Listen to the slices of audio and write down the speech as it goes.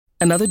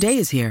Another day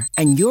is here,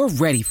 and you're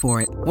ready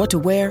for it. What to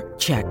wear?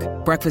 Check.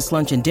 Breakfast,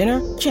 lunch, and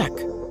dinner? Check.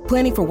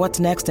 Planning for what's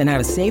next and how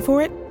to save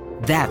for it?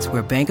 That's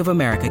where Bank of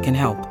America can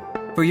help.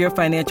 For your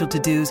financial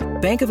to-dos,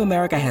 Bank of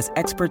America has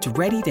experts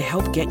ready to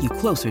help get you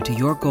closer to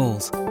your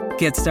goals.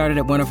 Get started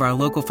at one of our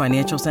local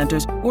financial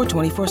centers or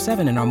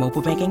 24/7 in our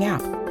mobile banking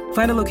app.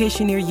 Find a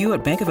location near you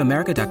at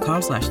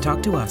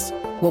bankofamerica.com/talktous.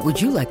 What would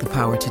you like the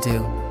power to do?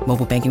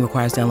 Mobile banking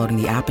requires downloading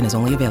the app and is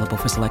only available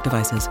for select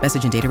devices.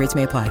 Message and data rates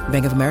may apply.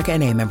 Bank of America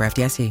N.A., member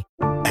FDIC.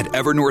 At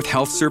Evernorth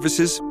Health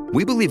Services,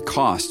 we believe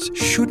costs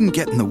shouldn't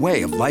get in the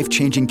way of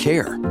life-changing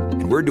care,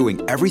 and we're doing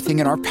everything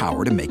in our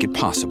power to make it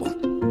possible.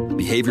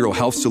 Behavioral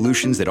health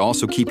solutions that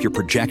also keep your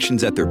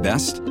projections at their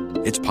best?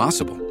 It's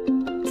possible.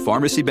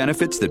 Pharmacy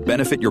benefits that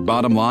benefit your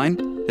bottom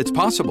line? It's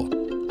possible.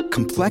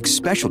 Complex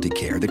specialty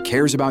care that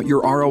cares about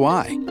your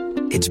ROI?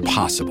 It's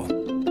possible.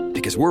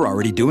 Because we're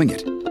already doing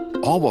it.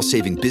 All while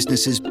saving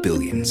businesses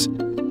billions.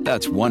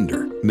 That's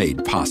Wonder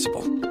made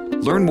possible.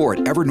 Learn more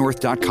at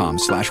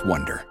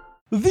evernorth.com/wonder.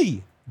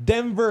 The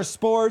Denver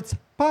Sports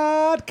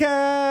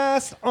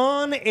Podcast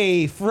on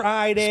a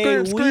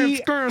Friday.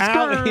 We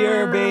out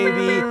here,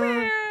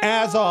 baby.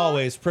 As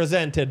always,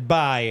 presented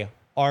by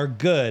our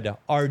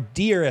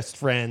dearest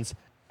friends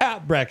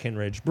at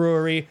Breckenridge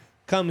Brewery.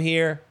 Come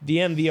here, the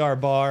MVR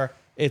bar.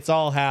 It's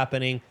all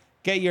happening.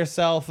 Get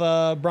yourself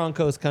a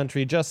Broncos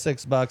country, just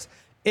 $6.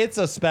 It's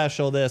a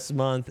special this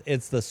month.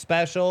 It's the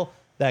special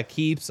that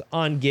keeps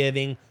on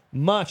giving,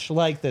 much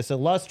like this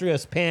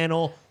illustrious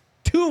panel.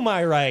 To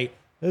my right,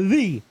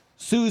 the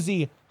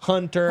Susie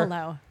Hunter,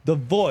 hello, the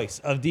voice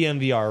of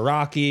DMVR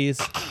Rockies,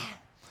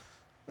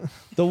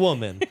 the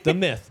woman, the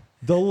myth,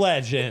 the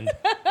legend,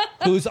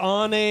 who's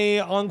on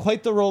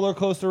quite the roller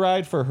coaster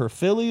ride for her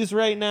Phillies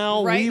right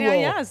now. We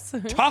will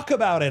talk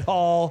about it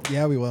all.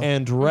 Yeah, we will.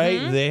 And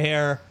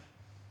there,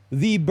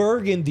 the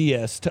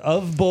burgundiest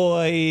of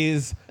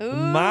boys,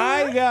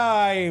 my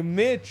guy,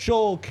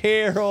 Mitchell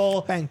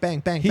Carroll. Bang, bang,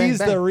 bang, He's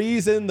bang, the bang.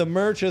 reason the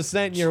merch is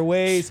sent your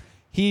ways.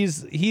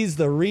 He's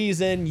the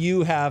reason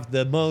you have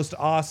the most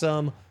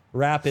awesome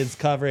Rapids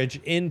coverage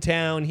in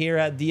town here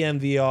at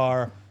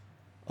DMVR.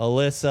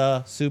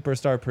 Alyssa,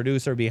 superstar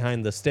producer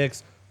behind the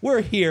sticks.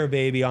 We're here,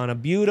 baby, on a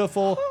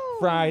beautiful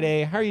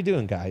Friday. How are you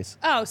doing, guys?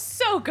 Oh,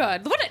 so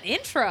good. What an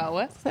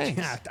intro. Thanks.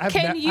 Yeah, I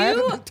haven't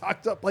been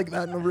talked up like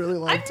that in a really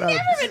long I've time.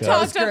 never been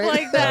talked up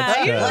like that.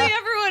 That's Usually good.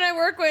 everyone I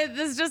work with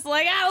is just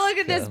like, look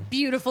at this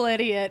beautiful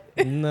idiot.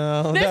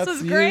 No, This that's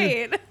is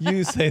great.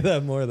 You say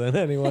that more than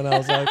anyone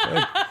else.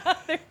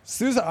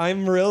 Susan,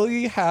 I'm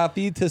really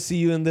happy to see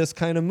you in this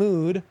kind of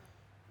mood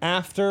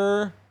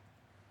after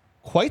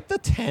quite the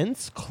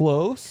tense,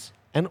 close,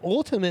 and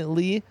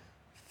ultimately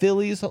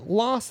Phillies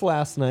lost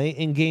last night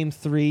in Game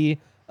 3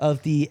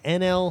 of the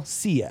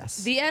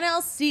NLCS. The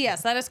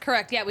NLCS, that is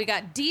correct. Yeah, we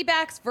got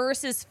D-backs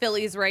versus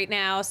Phillies right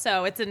now,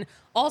 so it's an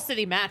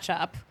all-city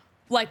matchup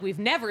like we've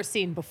never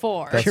seen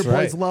before. That's Your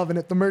right. boy's loving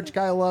it. The merch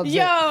guy loves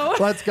Yo.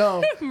 it. Let's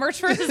go. Merch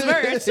versus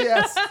merch.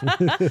 Yes.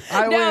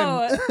 I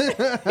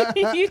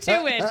win. You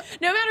two win.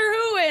 No matter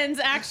who wins,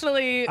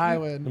 actually, I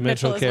win.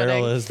 Mitchell is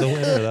Carroll winning. is the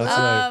winner.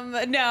 That's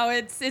right. No,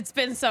 it's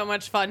been so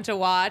much fun to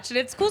watch, and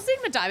it's cool seeing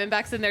the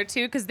Diamondbacks in there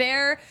too, because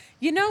they're,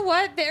 you know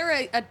what,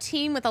 they're a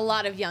team with a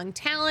lot of young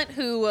talent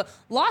who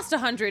lost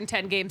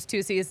 110 games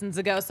 2 seasons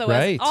ago. So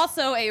Right. as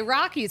also a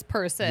Rockies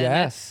person,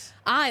 Yes.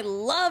 I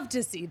love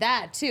to see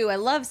that too. I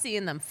love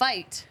seeing them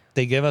fight.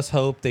 They give us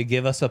hope. They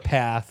give us a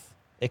path.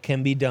 It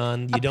can be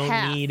done. You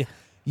path.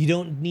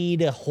 don't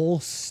need a whole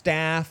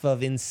staff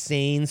of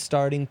insane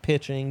starting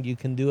pitching. You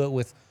can do it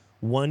with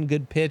one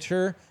good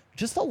pitcher.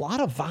 Just a lot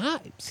of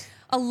vibes.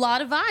 A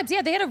lot of vibes.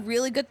 Yeah, they had a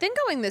really good thing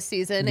going this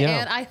season,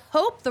 Yeah. and I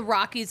hope the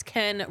Rockies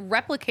can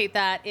replicate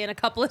that in a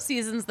couple of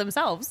seasons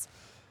themselves.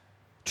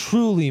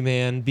 Truly,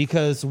 man,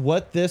 because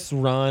what this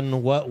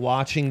run, what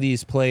watching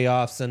these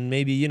playoffs, and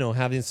maybe,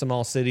 having some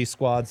all-city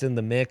squads in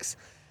the mix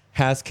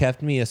has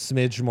kept me a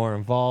smidge more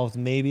involved.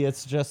 Maybe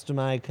it's just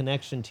my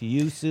connection to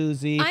you,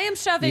 Susie. I am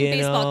shoving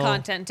baseball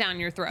content down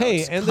your throat.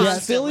 Hey, and the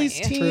constantly.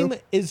 Phillies team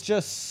is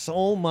just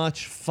so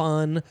much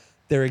fun.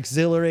 They're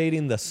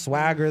exhilarating. The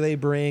swagger they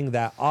bring,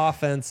 that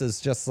offense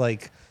is just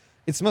like,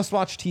 it's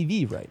must-watch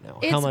TV right now.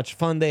 How It's much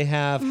fun they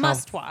have.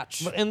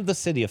 must-watch. And the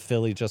city of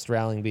Philly just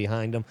rallying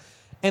behind them.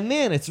 And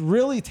then it's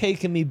really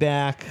taken me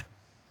back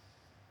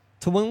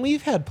to when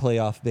we've had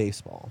playoff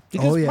baseball.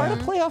 Because part of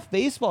playoff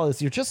baseball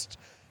is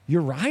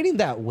you're riding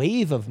that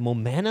wave of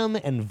momentum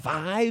and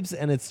vibes,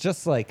 and it's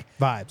just like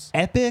Vibes.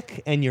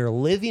 epic, and you're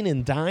living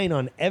and dying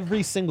on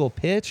every single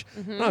pitch.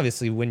 And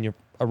obviously, when you're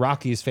a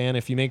Rockies fan,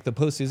 if you make the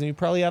postseason, you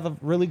probably have a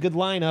really good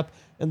lineup,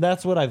 and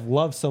that's what I've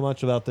loved so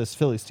much about this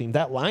Phillies team.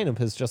 That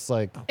lineup is just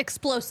like,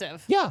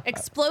 Explosive. yeah,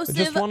 Explosive.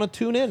 I just want to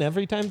tune in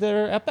every time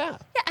they're at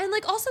bat. Yeah, and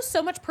like also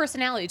so much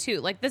personality too.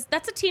 Like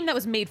that's a team that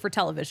was made for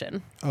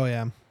television. Oh,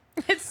 yeah.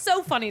 It's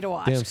so funny to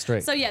watch. Damn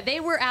straight. So yeah, they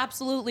were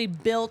absolutely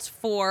built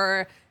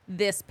for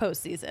this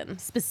postseason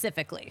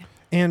specifically.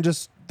 And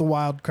just the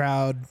wild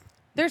crowd.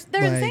 They're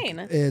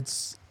insane.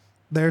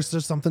 There's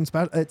just something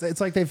special. It's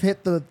like they've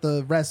hit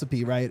the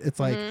recipe, right? It's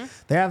like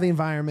they have the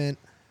environment.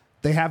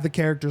 they have the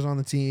characters on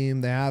the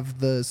team. They have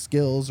the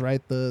skills,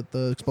 right? The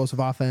explosive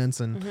offense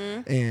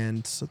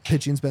and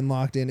pitching's been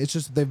locked in. It's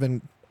just they've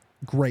been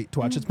great to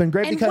watch. It's been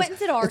great And because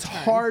when's it our it's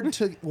turn? hard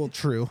to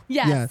true.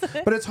 Yes.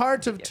 Yeah. But it's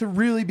hard to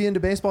really be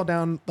into baseball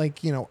down like,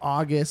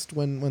 August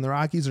when the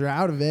Rockies are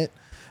out of it.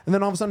 And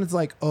then all of a sudden it's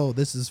like, oh,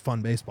 this is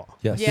fun baseball.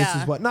 Yes. Yeah.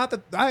 This is what not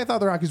that I thought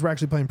the Rockies were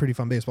actually playing pretty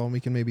fun baseball, and we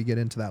can maybe get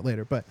into that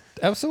later, but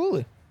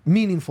Absolutely.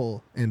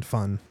 meaningful and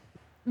fun.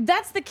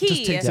 That's the key.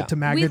 Just takes it to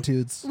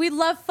magnitudes. We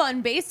love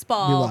fun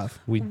baseball.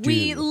 We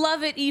do.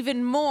 love it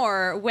even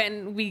more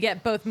when we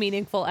get both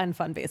meaningful and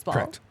fun baseball.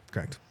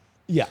 Correct.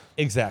 Yeah,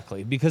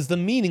 exactly. Because the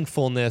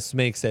meaningfulness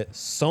makes it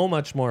so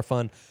much more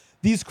fun.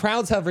 These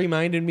crowds have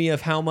reminded me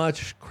of how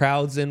much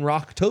crowds in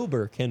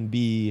Rocktober can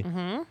be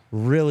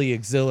really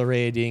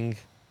exhilarating.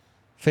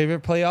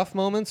 Favorite playoff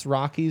moments?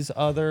 Rockies,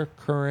 other,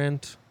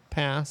 current,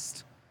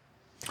 past?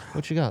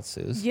 What you got,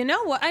 Suze? You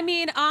know what? I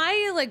mean,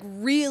 I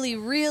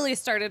really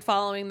started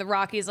following the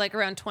Rockies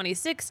around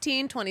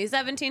 2016,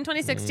 2017,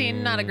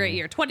 2016, not a great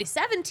year.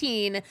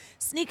 2017,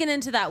 sneaking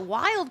into that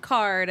wild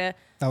card.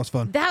 That was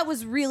fun. That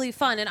was really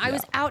fun. And I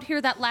was out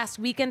here that last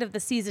weekend of the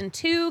season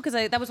 2 because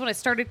that was when I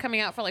started coming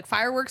out for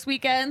fireworks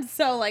weekends.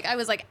 So I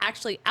was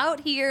actually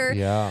out here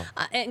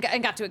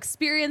and got to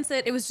experience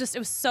it. It was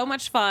so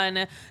much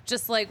fun.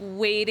 Just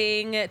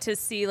waiting to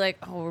see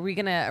are we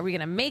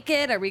gonna make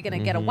it? Are we gonna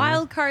get a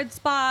wild card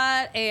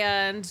spot?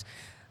 And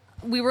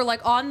we were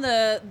on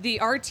the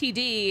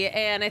RTD,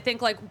 and I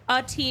think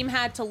a team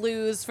had to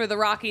lose for the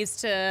Rockies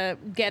to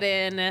get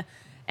in.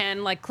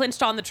 And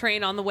clinched on the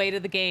train on the way to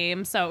the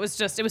game. So it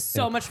was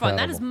so much fun.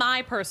 That is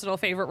my personal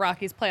favorite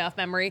Rockies playoff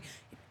memory.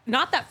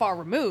 Not that far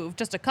removed,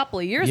 just a couple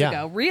of years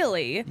ago,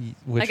 really.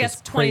 Which I guess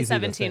is crazy to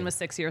 2017 think. was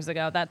 6 years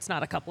ago. That's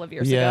not a couple of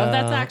years Yeah. ago.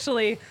 That's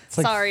actually, It's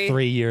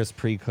 3 years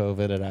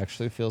pre-COVID. It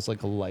actually feels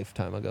like a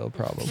lifetime ago,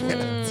 probably.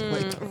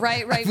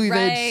 Right. We've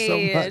aged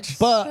so much.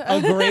 But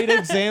a great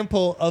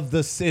example of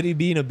the city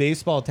being a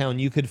baseball town,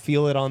 you could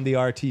feel it on the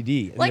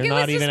RTD. And It you're was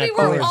not just even we at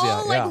were Coors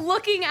all yet.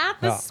 looking at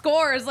the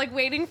scores,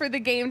 waiting for the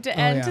game to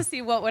end to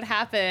see what would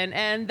happen,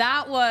 and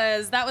that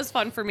was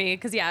fun for me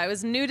because I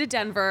was new to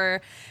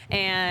Denver,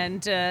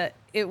 and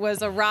it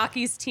was a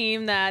Rockies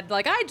team that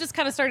I just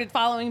kind of started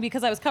following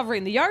because I was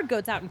covering the Yard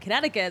Goats out in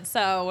Connecticut.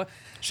 So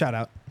Shout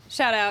out.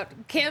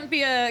 Can't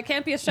be a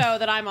show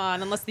that I'm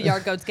on unless the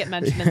Yard Goats get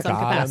mentioned in some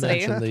Gotta capacity.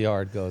 mention the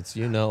Yard Goats.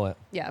 You know it.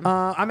 Yeah.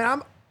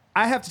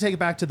 I have to take it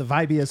back to the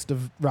vibiest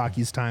of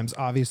Rockies times.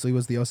 Obviously,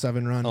 was the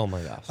 07 run. Oh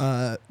my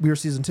gosh. We were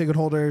season ticket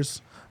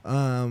holders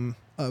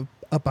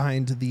up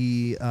behind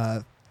the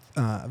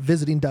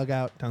visiting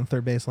dugout down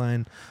third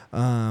baseline.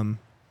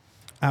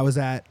 I was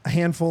at a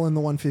handful in the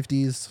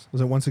 150s.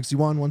 Was at 161,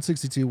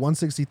 162,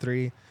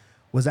 163.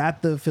 Was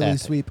at the Philly Epic.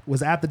 sweep.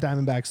 Was at the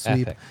Diamondback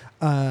sweep.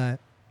 Epic.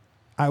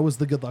 I was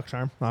the good luck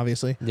charm,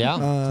 obviously. Yeah,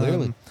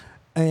 clearly.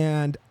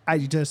 And I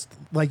just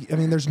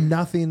there's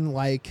nothing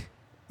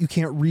you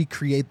can't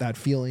recreate that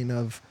feeling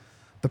of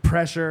the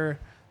pressure,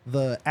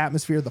 the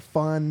atmosphere, the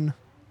fun.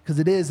 Because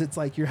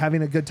it's you're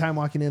having a good time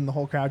walking in, the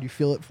whole crowd. You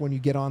feel it when you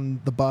get on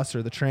the bus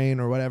or the train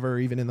or whatever, or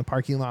even in the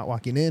parking lot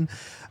walking in.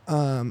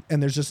 And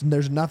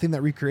there's nothing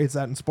that recreates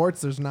that in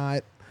sports. It's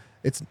not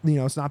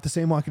the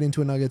same walking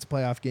into a Nuggets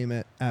playoff game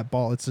at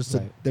Ball. It's just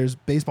there's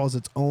baseball's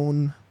its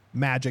own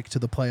magic to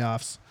the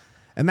playoffs.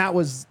 And that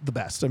was the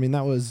best. That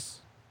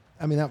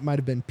might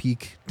have been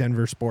peak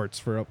Denver sports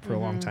for a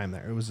long time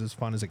there. It was as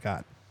fun as it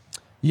got.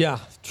 Yeah,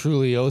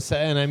 truly.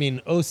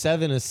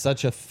 07 is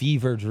such a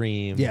fever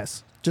dream.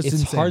 Yes. Just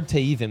it's insane. hard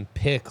to even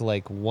pick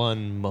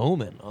one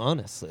moment,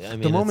 honestly.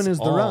 The moment is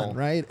the run,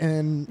 right?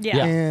 And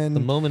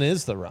the moment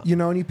is the run.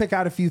 And you pick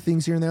out a few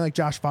things here and there, like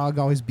Josh Fogg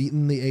always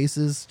beating the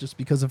aces just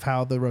because of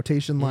how the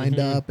rotation lined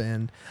up,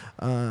 and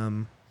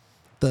the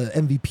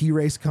MVP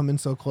race coming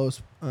so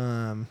close,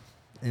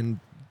 and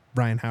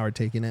Brian Howard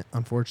taking it,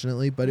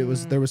 unfortunately. But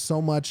there was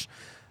so much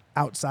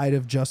outside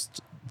of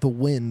just the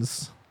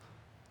wins.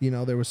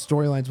 There was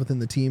storylines within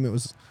the team. It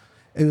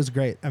was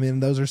great.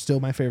 Those are still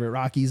my favorite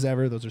Rockies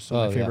ever. Those are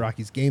still my favorite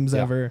Rockies games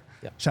ever.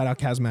 Yeah. Shout out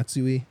Kaz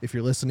Matsui if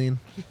you're listening.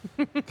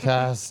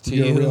 Kaz, to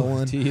You're you, a real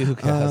one. to you,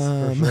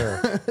 Kaz, for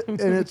sure.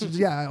 And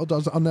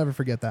it's I'll never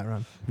forget that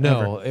run.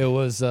 No, it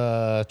was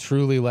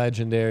truly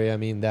legendary.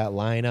 That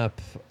lineup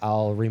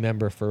I'll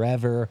remember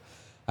forever.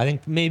 I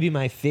think maybe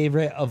my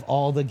favorite of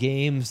all the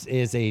games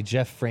is a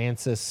Jeff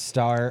Francis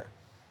start.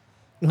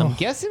 I'm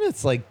guessing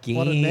it's game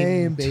what a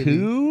name, baby.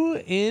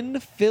 2 in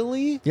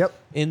Philly. Yep.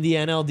 In the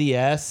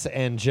NLDS,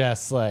 and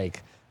just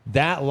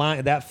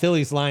that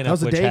Phillies lineup,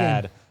 was a which day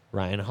had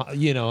Ryan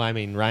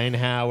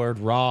Howard,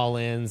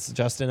 Rollins,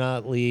 Justin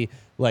Utley,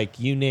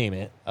 you name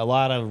it. A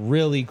lot of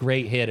really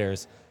great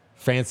hitters.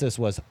 Francis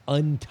was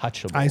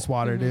untouchable. Ice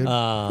water,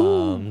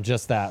 dude.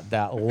 Just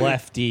that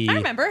lefty. I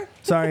remember.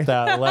 Sorry.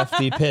 That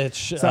lefty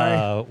pitch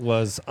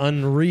was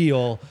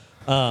unreal.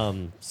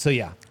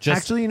 Just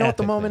Actually, you know what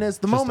the epic, moment man. is?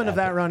 The Just moment of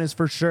that epic. run is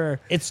for sure.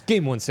 It's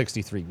game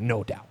 163,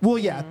 no doubt. Well,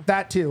 yeah,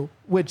 that too.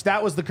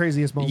 That was the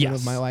craziest moment Yes,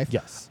 of my life.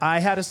 yes. I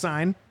had a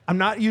sign. I'm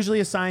not usually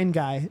a sign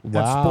guy at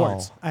Wow.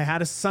 sports. I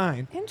had a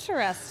sign.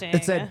 Interesting.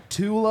 It said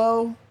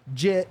Tulo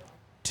legit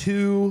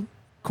to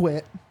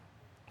quit.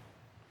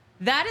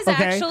 That is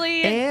Okay?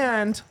 actually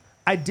And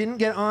I didn't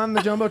get on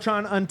the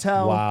Jumbotron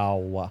until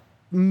Wow.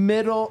 the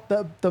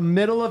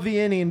middle of the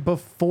inning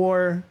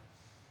before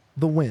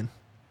the win.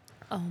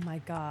 oh my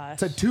gosh.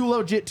 So too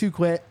legit to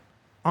quit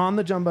on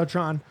the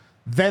Jumbotron.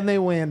 Then they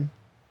win.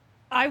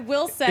 I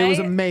will say It was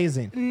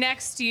amazing.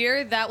 next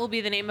year that will be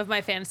the name of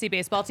my fantasy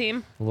baseball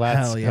team.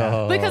 Let's Hell yeah.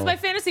 go. Because my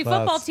fantasy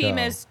football Let's team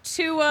go. is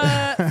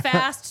Tua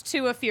Fast,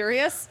 Tua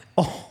Furious.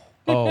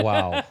 Oh,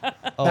 wow.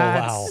 Oh,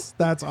 wow.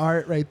 That's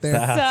art right there.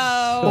 So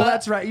Well,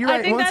 that's right. You're I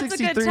right. think that's a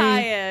good 163.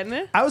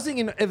 tie-in. I was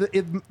thinking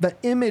the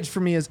image for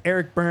me is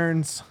Eric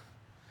Burns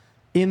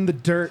in the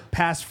dirt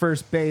past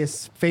first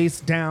base, face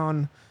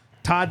down,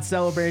 Todd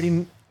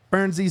celebrating,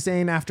 Burnsy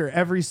saying after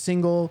every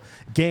single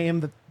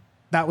game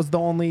that was the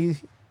only,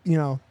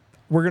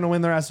 we're going to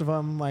win the rest of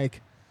them,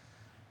 like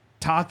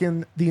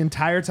talking the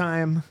entire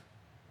time.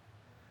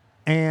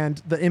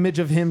 And the image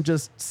of him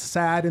just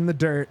sad in the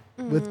dirt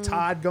with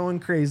Todd going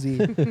crazy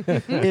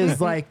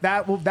is like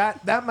that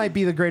might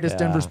be the greatest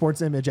Denver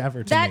sports image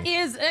ever. That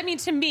is,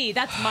 to me,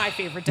 that's my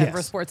favorite Denver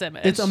Yes. sports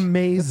image. It's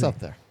amazing. It's up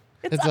there.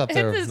 It's up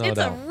there. It's, no it's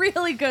a doubt.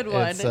 really good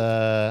one. It's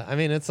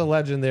it's a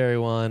legendary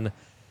one,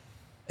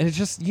 and it's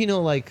just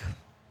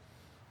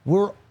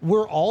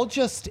we're all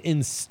just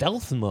in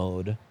stealth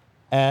mode.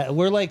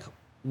 We're like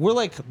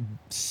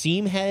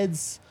seam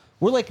heads.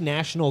 We're like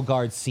National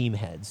Guard seam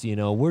heads.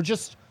 We're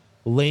just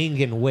laying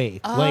in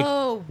wait.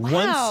 Oh,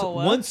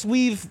 wow.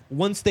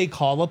 Once they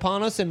call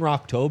upon us in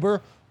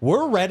October,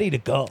 we're ready to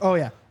go. Oh,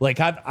 yeah. Like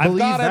I've Believe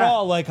got it that.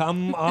 all. Like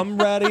I'm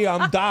ready.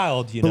 I'm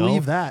dialed.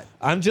 Believe that.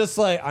 I'm just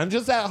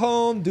at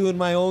home doing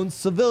my own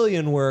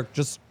civilian work,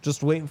 just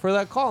waiting for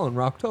that call in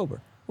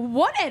October.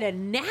 What an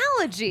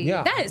analogy.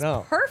 Yeah, That is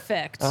no.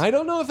 perfect. I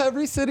don't know if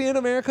every city in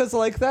America is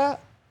like that,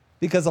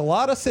 because a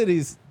lot of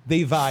cities,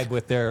 they vibe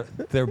with their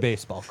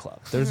baseball club.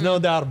 There's no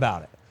doubt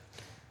about it.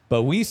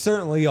 But we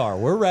certainly are.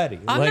 We're ready.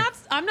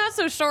 I'm not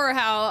so sure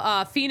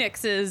how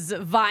Phoenix is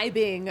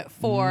vibing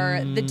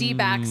for the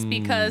D-backs,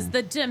 because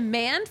the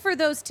demand for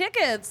those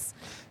tickets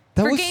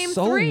that for was Game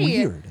so 3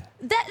 weird.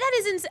 that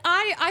is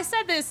I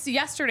said this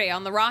yesterday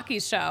on the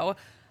Rockies show.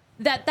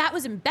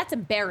 That's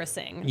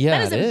embarrassing. Yeah,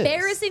 that is it is.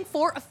 embarrassing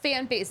for a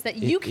fan base that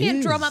you It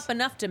can't drum is. up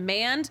enough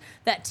demand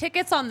that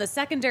tickets on the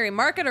secondary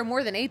market are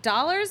more than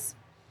 $8.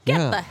 Get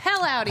Yeah. the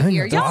hell out I of think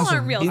here. that's Y'all awesome.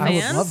 aren't real I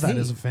fans. would love that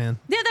as a fan.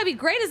 Yeah, that'd be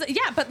great.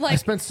 But I like,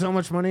 spent so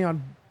much money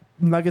on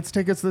Nuggets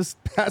tickets this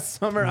past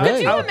summer. Could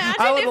could you I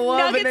imagine would if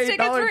love an Nuggets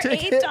tickets $8 were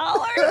ticket.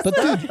 $8? But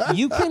dude,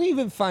 you can't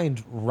even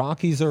find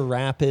Rockies or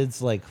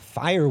Rapids like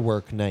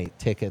firework night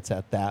tickets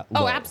at that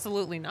Oh, low.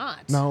 absolutely not.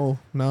 No.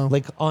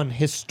 Like on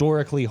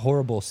historically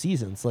horrible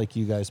seasons like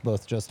you guys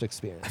both just I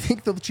experienced.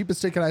 think the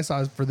cheapest ticket I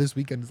saw for this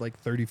weekend is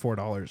like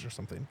 $34 or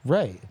something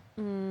Right.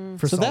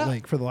 for So Salt that-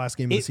 Lake for the last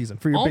game of the It season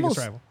for your biggest almost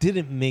rival.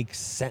 didn't make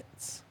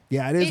sense.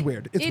 Yeah, it is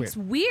weird. It's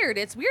weird.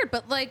 It's weird,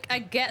 but like, I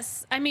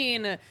guess,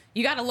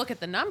 you got to look at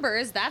the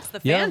numbers. That's the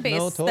Yeah, fan base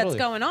no, that's totally.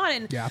 going on.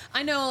 And Yeah.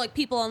 I know like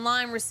people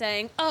online were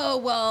saying, oh,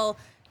 well,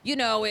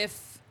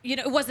 if,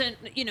 it wasn't,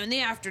 in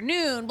the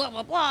afternoon, blah,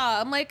 blah, blah.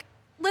 I'm like,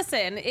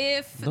 listen,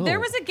 if No. there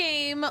was a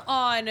game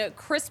on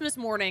Christmas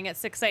morning at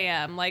 6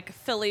 a.m., like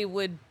Philly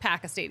would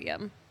pack a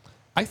stadium.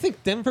 I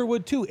think Denver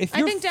would too. If I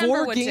you're think Denver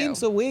 4 would games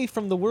too. away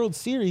from the World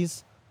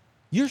Series,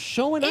 you're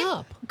showing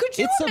up. Could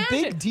you it's imagine?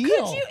 a big deal.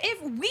 Could you,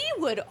 if we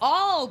would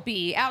all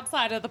be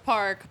outside of the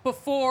park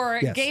before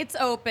Yes. gates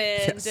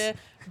opened, Yes.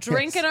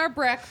 drinking Yes. our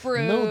break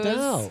brews, No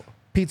doubt.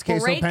 Pete's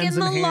queso breaking pens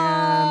the in hand.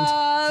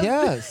 law,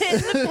 Yes.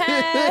 hitting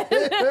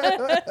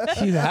the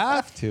pen. You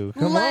have to.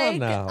 Come like, on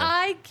now.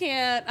 I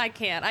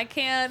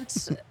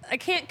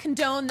can't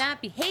condone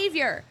that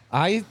behavior.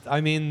 I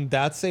mean,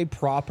 that's a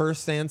proper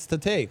stance to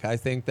take. I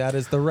think that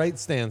is the right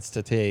stance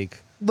to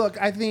take. Look,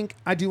 I think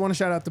I do want to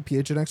shout out the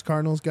PHNX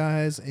Cardinals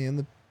guys and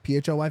the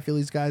PHLY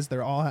Phillies guys. It's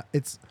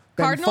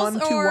been Cardinals fun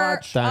to or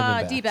watch.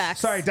 Diamondbacks. D-backs?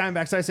 Sorry,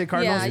 Diamondbacks. Did I say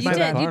Cardinals? Yeah, you My did.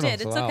 bad. You did.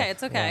 Cardinals, It's wow. okay.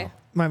 It's okay. Wow.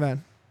 My bad.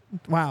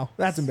 Wow,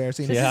 that's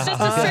embarrassing. This Yeah. is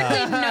just a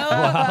strictly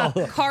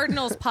no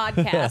Cardinals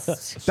podcast.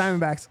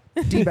 Diamondbacks,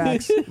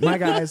 D-backs, my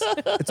guys.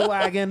 It's a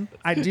wagon.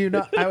 I do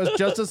know. I was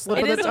just a slip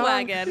It of the is a tongue.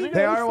 wagon.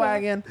 They are a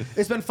wagon.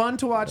 It's been fun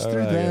to watch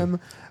through wagon. them.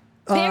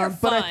 They're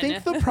But I fun.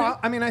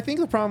 think I think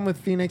the problem with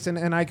Phoenix,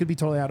 and I could be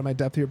totally out of my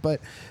depth here, but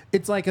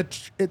it's like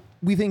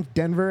we think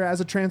Denver as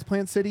a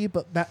transplant city,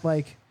 but that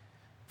like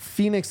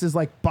Phoenix is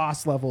like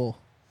boss level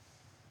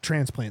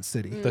transplant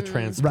city. The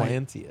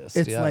transplantiest.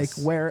 It's yes.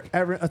 like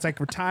it's like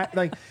retire.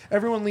 Like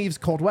everyone leaves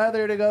cold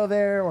weather to go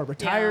there or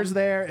retires Yeah.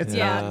 there. It's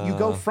Yeah. not you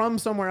go from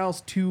somewhere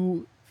else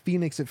to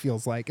Phoenix. It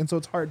feels like, and so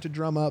it's hard to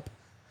drum up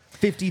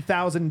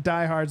 50,000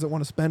 diehards that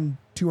want to spend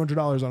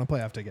 $200 on a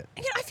playoff ticket.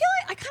 I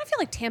kind of feel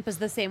like Tampa's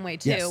the same way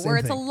too, Yes, same where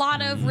it's a thing.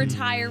 lot of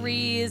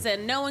retirees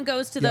and no one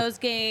goes to Yep. those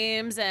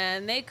games,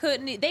 and they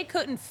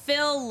couldn't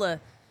fill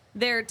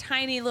their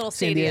tiny little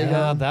San stadium. Diego.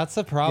 Yeah, that's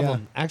a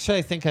problem. Actually,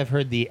 I think I've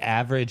heard the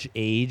average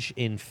age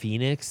in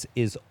Phoenix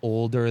is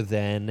older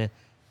than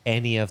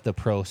any of the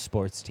pro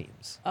sports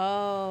teams.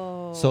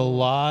 Oh, So a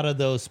lot of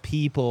those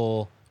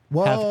people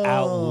have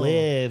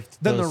outlived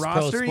Then the those pro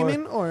roster, you sport-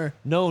 mean? Or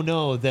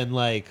No, then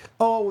like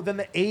then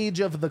the age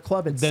of the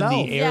club then itself.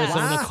 the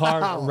Arizona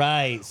Cardinals,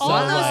 right? So All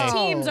those like,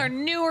 teams are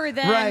newer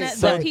than Right, the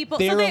so people.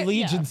 their so they-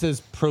 allegiances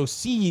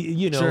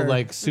proceed, Sure.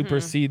 like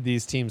supersede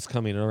these teams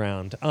coming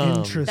around.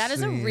 Interesting. That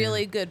is a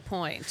really good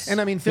point. And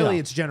I mean, Philly,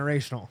 Yeah. it's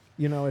generational.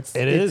 It's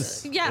It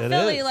is. Yeah, It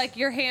Philly, is. like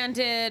you're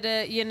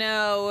handed,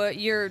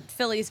 your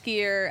Phillies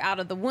gear out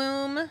of the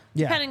womb,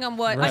 Yeah. depending on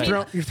what. Right. I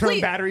mean, You're throwing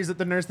please- batteries at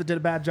the nurse that did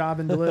a bad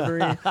job in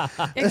delivery.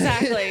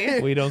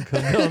 Exactly. We don't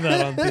condone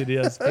that on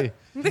TDSP.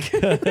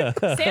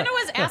 Santa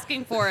was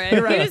asking for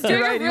it. right. He was doing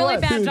You're right, a he really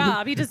was. bad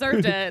job. He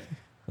deserved it.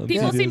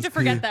 People seem to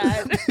forget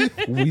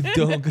that. We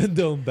don't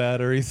condone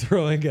battery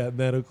throwing at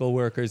medical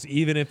workers,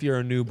 even if you're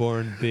a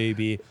newborn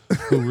baby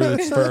who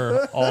roots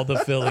for all the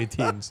Philly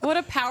teams. What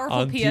a powerful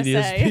On PSA.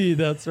 TDSP,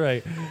 that's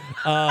right.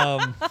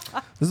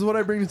 This is what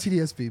I bring to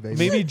TDSP, baby.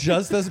 Maybe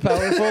just as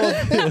powerful.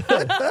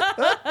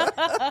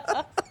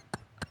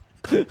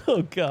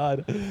 Oh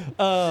God.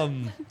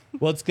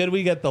 Well, it's good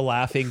we get the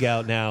laughing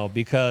out now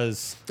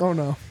because Oh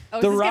no.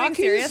 Oh, The is this getting Rockies-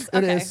 serious? It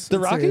Okay. is. the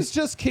It's Rockies serious.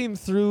 just came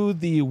through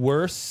the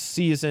worst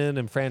season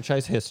in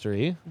franchise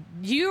history,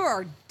 You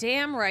are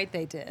damn right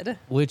they did.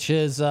 which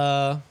is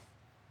a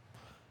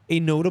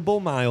notable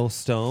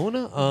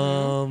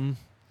milestone.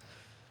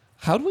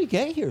 How do we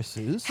get here,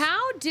 Suze?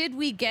 How did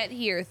we get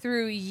here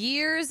through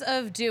years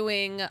of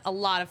doing a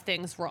lot of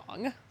things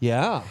wrong?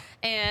 Yeah.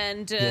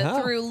 And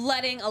Yeah. through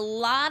letting a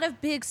lot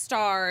of big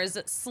stars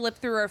slip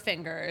through our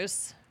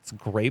fingers. It's a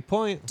great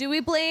point. Do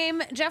we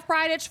blame Jeff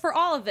Bridich for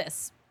all of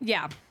this?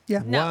 Yeah.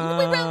 Yeah. No,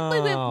 we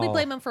Wow.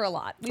 blame him for a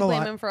lot. We A blame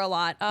lot. him for a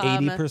lot.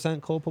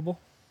 80% culpable?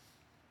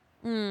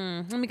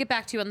 Let me get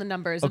back to you on the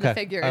numbers and the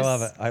figures. I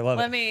love it. I love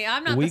it.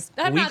 I'm not we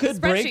the, I'm we not could the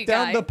break spreadsheet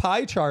down guy. the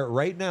pie chart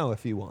right now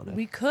if you wanted.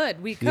 We could.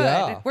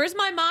 Yeah. Where's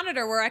my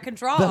monitor where I can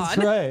draw That's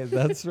on? right.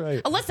 That's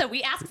right. Alyssa,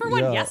 we asked for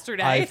one Yeah,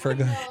 yesterday. I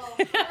forgot.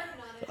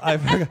 I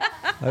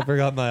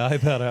forgot my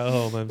iPad at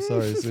home. I'm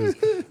sorry, Suze.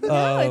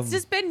 No, it's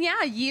just been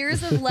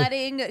years of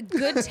letting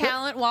good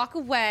talent walk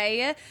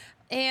away.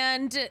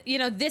 And,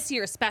 this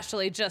year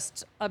especially,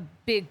 just a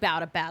big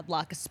bout of bad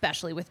luck,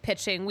 especially with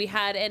pitching. We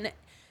had an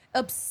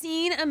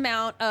obscene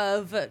amount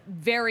of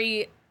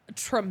very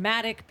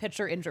traumatic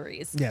pitcher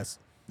injuries. Yes.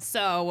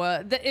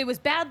 So it was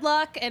bad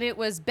luck and it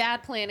was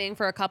bad planning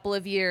for a couple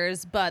of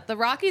years. But the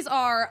Rockies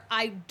are,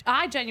 I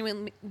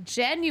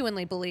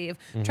genuinely believe,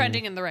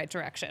 trending in the right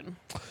direction.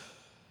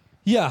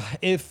 Yeah,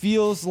 it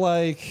feels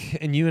like,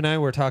 and you and I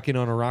were talking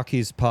on a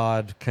Rockies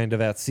pod kind of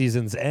at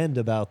season's end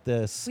about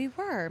this. We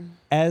were.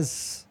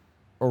 As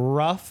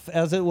rough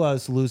as it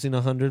was losing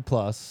 100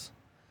 plus,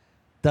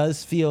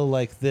 does feel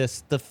like the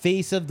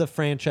face of the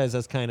franchise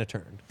has kind of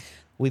turned.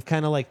 We've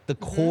kind of like the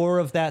core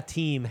of that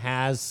team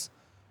has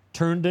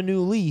turned a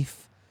new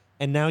leaf.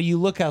 And now you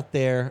look out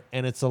there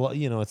and it's a lot,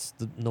 it's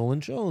the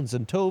Nolan Jones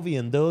and Tovey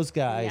and those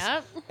guys.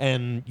 Yep.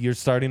 And you're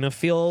starting to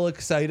feel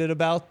excited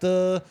about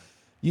the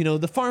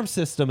farm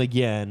system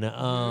again.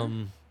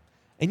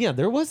 And yeah,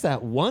 there was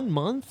that 1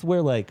 month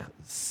where like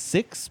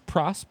 6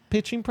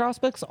 pitching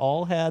prospects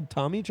all had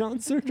Tommy John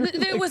surgery.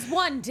 There was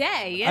one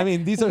day. I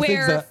mean, these are things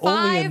where that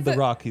only in the 5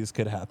 Rockies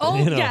could happen. Oh,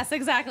 yes,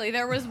 exactly.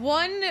 There was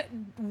 1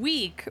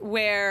 week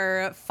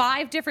where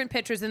 5 different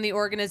pitchers in the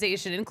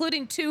organization,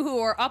 including 2 who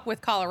are up with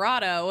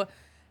Colorado,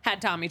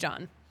 had Tommy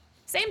John.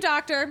 Same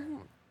doctor.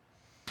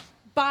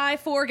 Buy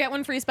 4, get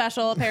 1 free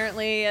special,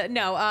 apparently.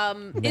 No,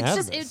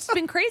 it's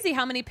been crazy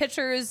how many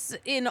pitchers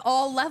in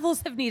all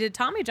levels have needed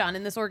Tommy John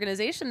in this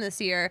organization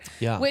this year,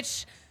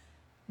 which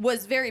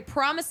was very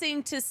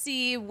promising to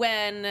see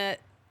when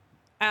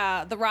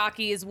the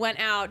Rockies went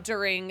out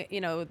during,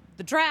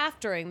 the draft,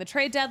 during the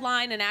trade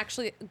deadline, and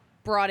actually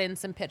brought in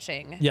some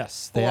pitching.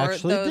 Yes, they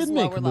actually did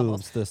make moves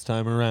levels. this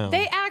time around.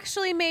 They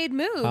actually made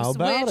moves, How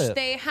about which it?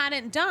 they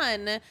hadn't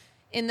done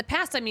in the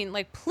past. I mean,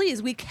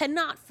 please, we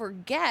cannot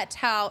forget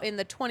how in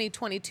the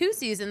 2022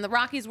 season, the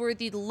Rockies were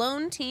the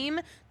lone team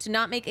to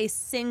not make a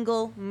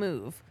single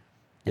move.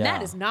 And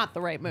that is not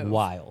the right move.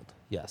 Wild.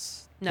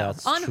 Yes. No,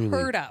 That's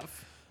unheard truly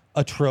of.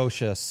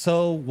 atrocious.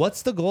 So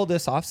what's the goal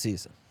this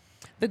offseason?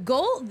 The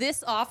goal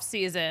this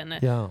offseason,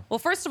 well,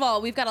 first of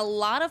all, we've got a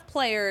lot of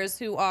players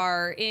who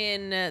are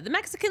in the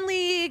Mexican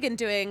League and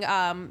doing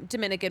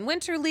Dominican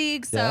Winter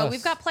League. So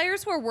we've got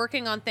players who are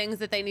working on things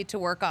that they need to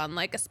work on,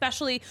 like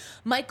especially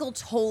Michael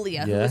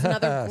Tolia, who is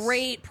another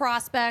great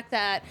prospect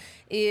that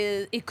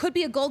it could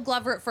be a Gold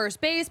Glover at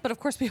first base, but of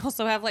course we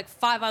also have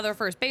 5 other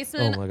first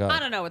basemen. Oh my God. I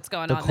don't know what's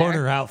going The on corner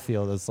there.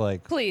 outfield is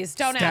Please,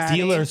 don't ask me.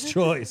 dealer's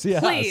choice. Yeah,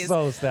 Please.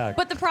 so stacked.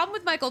 But the problem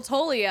with Michael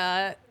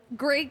Tolia,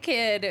 great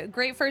kid,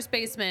 great first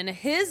baseman.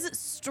 His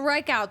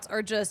strikeouts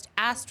are just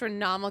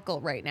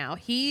astronomical right now.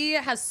 He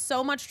has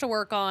so much to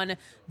work on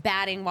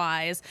batting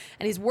wise,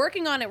 and he's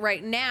working on it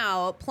right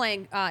now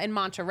playing in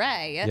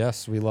Monterey.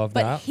 Yes, we love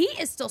But that. he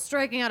is still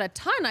striking out a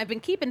ton. I've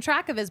been keeping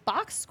track of his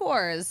box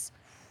scores.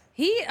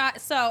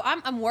 So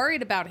I'm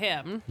worried about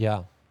him.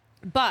 Yeah.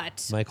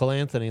 But Michael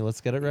Anthony,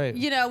 let's get it right.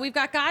 We've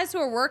got guys who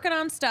are working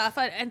on stuff,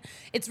 and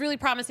it's really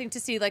promising to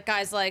see like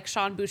guys like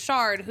Sean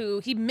Bouchard, who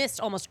he missed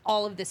almost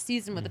all of this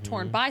season with a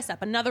torn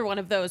bicep. Another one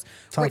of those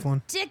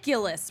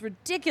ridiculous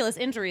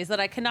injuries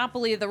that I cannot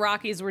believe the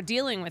Rockies were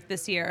dealing with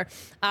this year.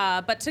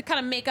 But to kind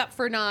of make up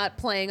for not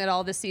playing at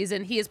all this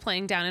season, he is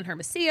playing down in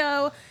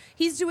Hermosillo.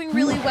 He's doing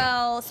really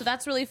well, so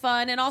that's really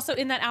fun. And also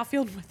in that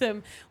outfield with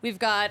him, we've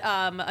got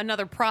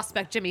another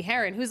prospect, Jimmy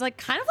Herron, who's like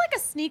kind of like a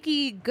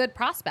sneaky good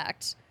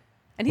prospect.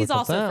 And he's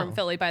also from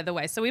Philly, by the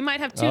way. So we might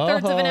have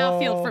 2/3 of an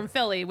outfield from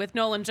Philly with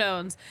Nolan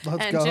Jones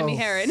and Jimmy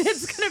Herron.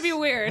 It's going to be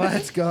weird.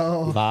 Let's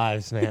go.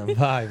 Vibes, man.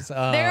 Vibes.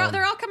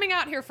 They're all coming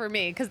out here for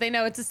me because they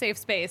know it's a safe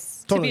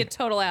space to be a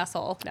total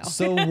asshole. No.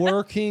 So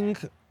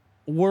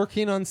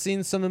working on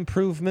seeing some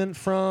improvement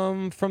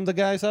from the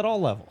guys at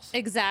all levels.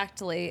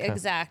 Exactly.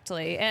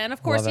 And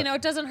of course,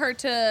 it doesn't hurt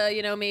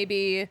to,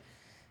 maybe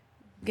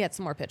get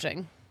some more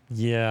pitching.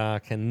 Yeah,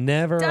 can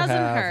never Doesn't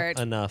have hurt.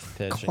 enough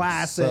pitching.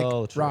 Classic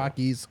So true.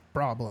 Rockies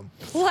problem.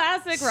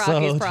 Classic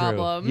Rockies So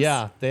problems. true.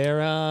 Yeah,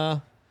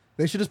 they're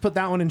They should just put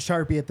that one in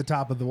Sharpie at the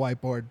top of the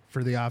whiteboard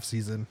for the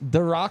offseason.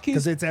 the Rockies.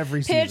 Because it's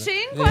every season.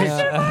 Pitching?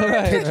 Question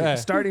mark? Pitching,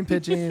 starting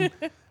pitching,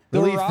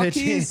 relief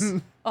Rockies-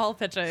 pitching. All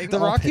pitching. The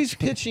Rockies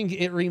pitching,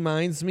 it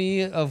reminds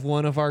me of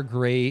one of our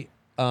great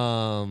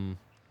partners,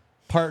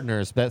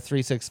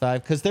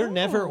 Bet365, because they're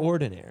never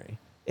ordinary.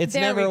 It's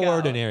There never we go.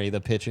 ordinary, the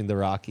pitching the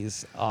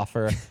Rockies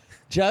offer.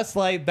 Just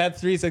like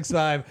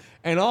Bet365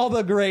 and all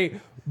the great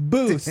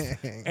boosts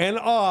and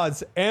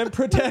odds and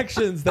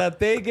protections that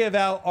they give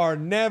out are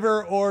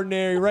never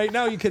ordinary. Right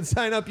now, you can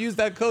sign up, use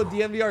that code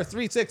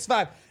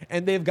DMVR365,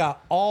 and they've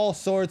got all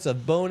sorts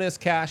of bonus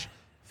cash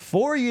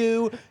for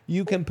you.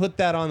 You can put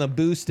that on the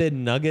boosted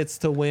Nuggets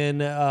to win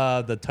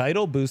the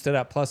title, boosted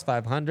at plus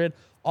 500.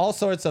 All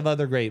sorts of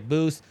other great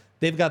boosts.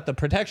 They've got the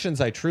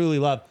protections I truly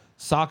love.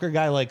 Soccer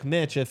guy like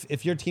Mitch,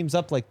 if your team's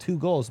up like 2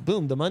 goals,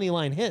 boom, the money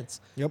line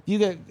hits. Yep.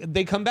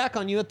 They come back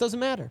on you. It doesn't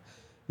matter.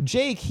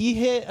 Jake, he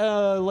hit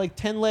like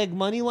 10-leg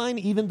money line,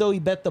 even though he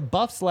bet the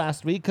Buffs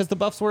last week because the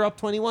Buffs were up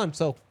 21.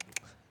 So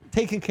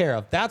taken care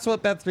of. That's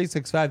what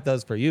Bet365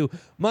 does for you.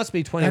 Must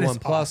be 21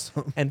 plus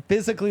awesome. and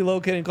physically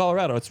located in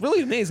Colorado. It's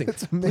really amazing.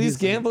 It's amazing. Please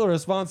gamble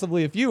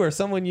responsibly. If you or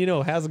someone you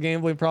know has a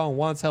gambling problem,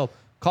 wants help,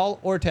 call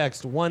or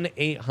text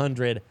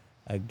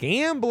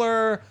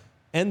 1-800-GAMBLER.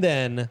 And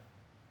then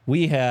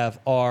we have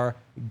our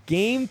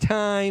game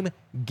time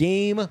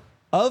game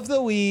of the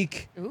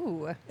week.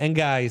 Ooh. And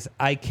guys,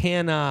 I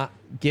cannot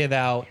give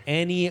out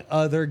any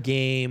other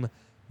game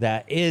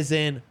that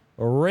isn't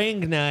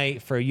ring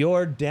night for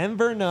your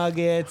Denver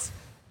Nuggets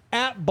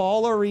at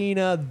Ball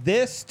Arena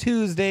this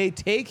Tuesday,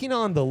 taking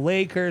on the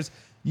Lakers.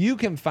 You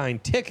can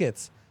find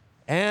tickets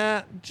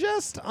at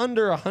just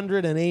under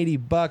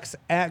 $180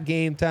 at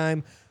Game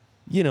Time.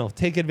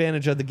 Take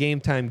advantage of the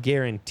Game Time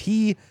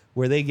guarantee,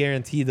 where they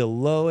guarantee the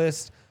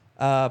lowest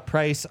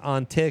price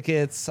on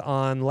tickets,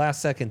 on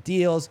last-second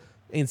deals,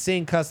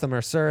 insane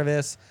customer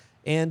service.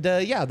 And,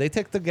 they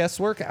take the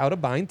guesswork out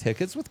of buying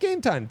tickets with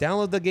Game Time.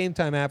 Download the Game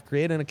Time app,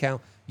 create an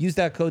account, use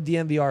that code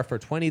DMVR for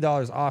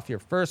 $20 off your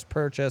first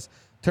purchase.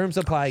 Terms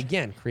apply.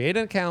 Again, create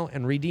an account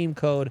and redeem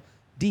code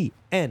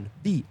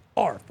DNVR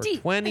for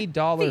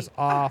 $20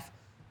 off.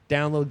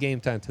 Download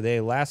Game Time today.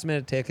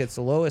 Last-minute tickets,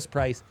 the lowest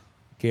price,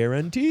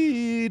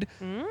 guaranteed.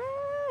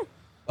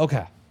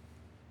 Okay.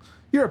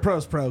 You're a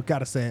pro's pro.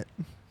 Gotta say it.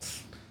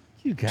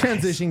 You guys.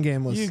 Transition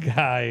game was. You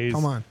guys.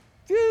 Come on.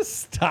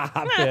 Just stop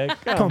it.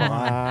 Come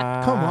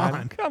on. Come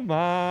on. Come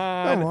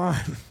on. Come on.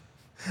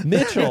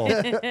 Mitchell,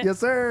 Yes,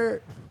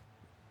 sir.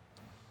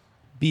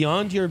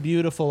 beyond your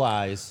beautiful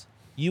eyes,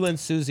 you and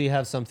Susie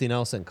have something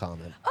else in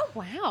common. Oh,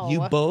 wow.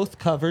 You both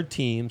covered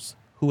teams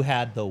who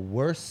had the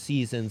worst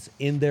seasons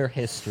in their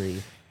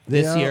history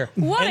this year.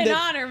 What And an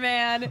honor,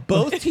 man.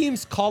 Both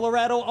teams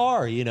Colorado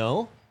are,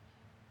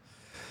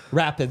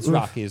 Rapids,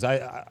 Rockies.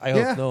 I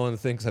hope no one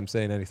thinks I'm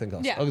saying anything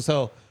else. Yeah. Okay,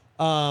 so,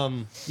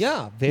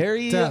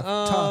 very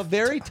Tough.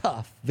 very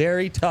tough.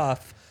 Very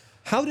tough.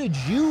 How did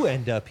you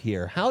end up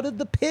here? How did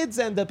the Pids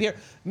end up here?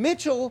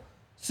 Mitchell,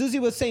 Susie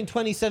was saying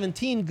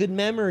 2017, good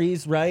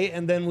memories, right?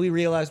 And then we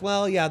realized,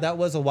 well, yeah, that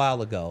was a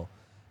while ago.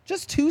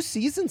 Just 2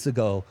 seasons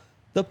ago,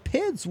 the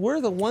Pids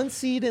were the 1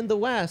 seed in the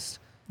West.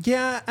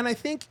 Yeah, and I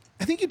think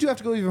you do have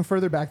to go even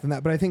further back than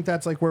that, but I think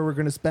that's like where we're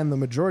going to spend the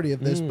majority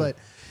of this. But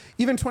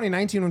even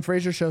 2019, when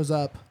Frazier shows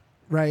up,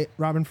 right?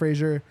 Robin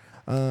Frazier,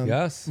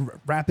 Yes.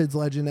 Rapids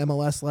legend,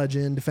 MLS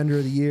legend, Defender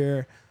of the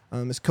Year,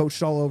 is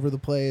coached all over the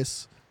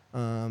place.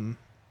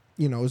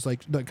 Is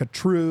like a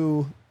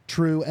true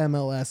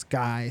MLS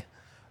guy.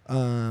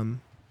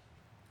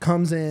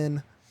 Comes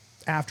in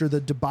after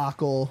the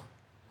debacle,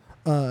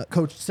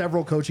 coached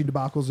several coaching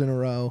debacles in a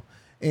row,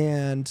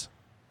 and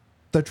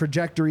the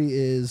trajectory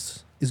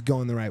is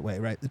going the right way,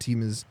 right? The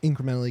team is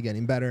incrementally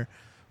getting better,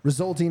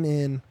 resulting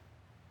in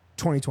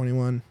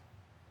 2021,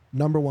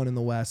 number 1 in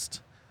the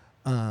West.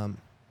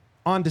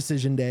 On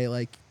decision day,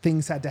 like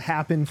things had to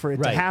happen for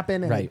it to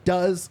happen, and it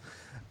does.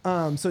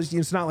 So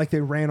it's not like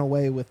they ran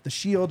away with the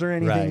shield or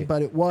anything, Right.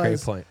 but it was.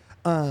 Great point.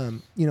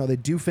 They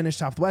do finish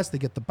top of the West. They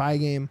get the bye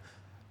game.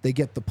 They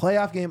get the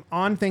playoff game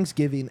on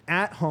Thanksgiving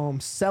at home,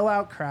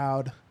 sellout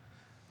crowd,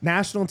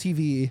 national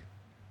TV.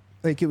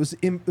 Like it was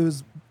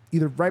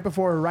either right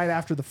before or right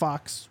after the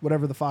Fox,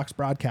 whatever the Fox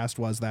broadcast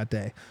was that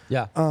day.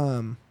 Yeah.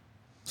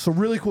 So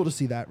really cool to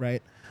see that,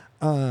 right?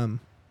 And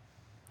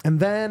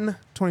then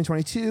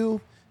 2022,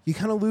 you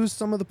kind of lose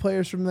some of the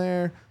players from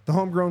there. The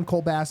homegrown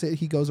Cole Bassett,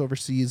 he goes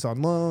overseas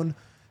on loan.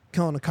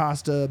 Kellen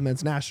Acosta,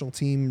 men's national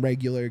team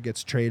regular,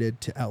 gets traded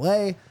to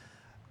LA.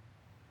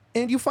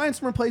 And you find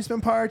some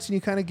replacement parts, and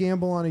you kind of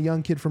gamble on a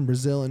young kid from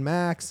Brazil and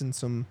Max, and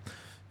some,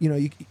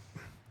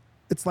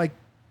 it's like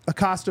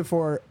Acosta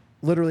for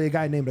literally a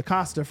guy named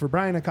Acosta for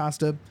Brian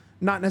Acosta.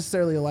 Not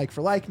necessarily a like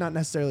for like, not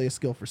necessarily a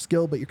skill for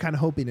skill, but you're kind of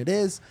hoping it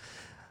is.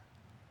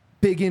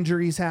 Big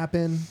injuries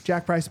happen.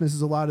 Jack Price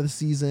misses a lot of the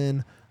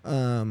season.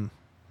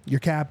 Your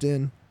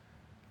captain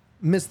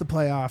missed the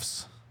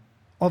playoffs,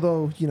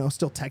 although,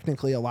 still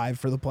technically alive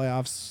for the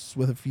playoffs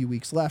with a few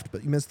weeks left,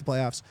 but you missed the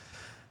playoffs.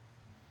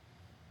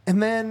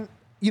 And then,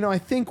 I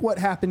think what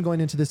happened going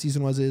into this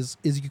season is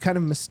you kind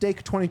of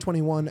mistake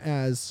 2021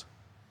 as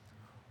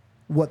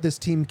what this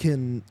team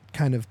can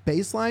kind of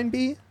baseline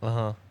be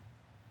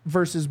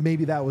versus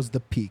maybe that was the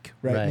peak,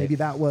 right? Maybe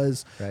that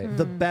was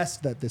the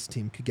best that this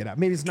team could get out.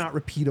 Maybe it's not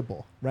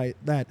repeatable, right?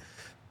 That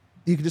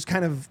you could just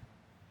kind of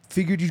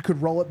figured you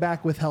could roll it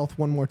back with health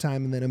one more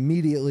time, and then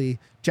immediately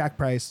Jack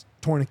Price,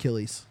 torn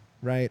Achilles,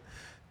 right?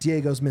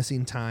 Diego's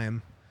missing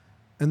time.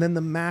 And then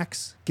the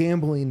Max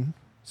gambling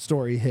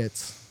story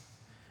hits.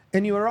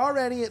 And you were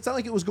already, it's not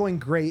like it was going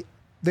great.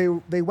 They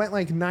went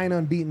like 9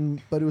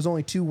 unbeaten, but it was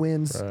only 2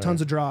 wins,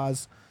 tons of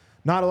draws,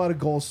 not a lot of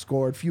goals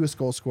scored, fewest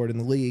goals scored in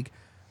the league.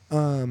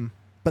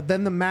 But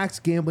then the Max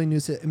gambling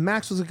news hit. And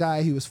Max was a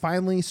guy who was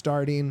finally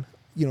starting,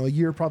 a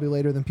year probably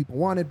later than people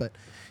wanted, but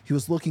he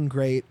was looking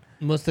great.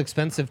 Most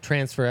expensive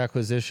transfer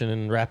acquisition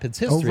in Rapids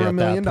history. Over $1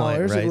 million.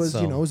 Right? It was,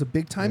 it was a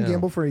big time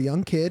gamble for a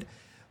young kid,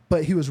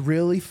 but he was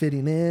really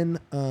fitting in.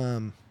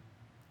 And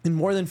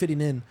more than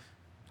fitting in,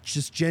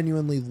 just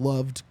genuinely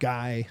loved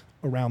guy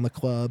around the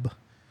club,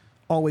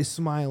 always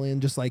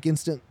smiling, just like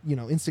instant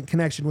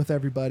connection with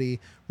everybody,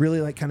 really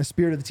like kind of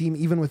spirit of the team,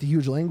 even with a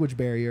huge language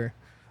barrier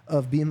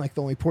of being like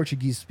the only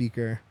Portuguese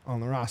speaker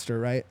on the roster,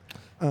 right?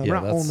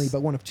 Not only,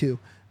 but one of 2.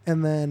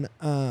 And then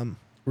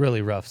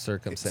really rough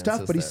circumstances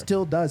stuff, but he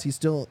still does. He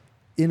still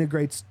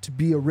integrates to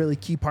be a really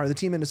key part of the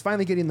team and is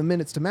finally getting the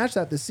minutes to match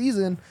that this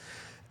season.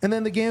 And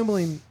then the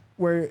gambling,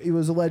 where it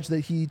was alleged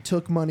that he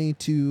took money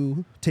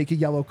to take a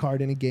yellow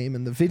card in a game,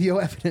 and the video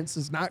evidence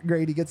is not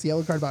great. He gets the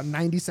yellow card about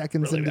 90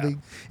 seconds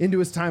into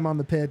his time on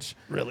the pitch.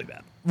 Really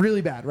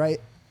bad, right?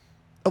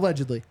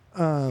 Allegedly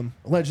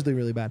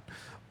really bad.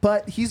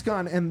 But he's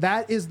gone, and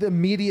that is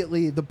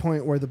immediately the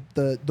point where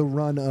the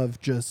run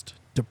of just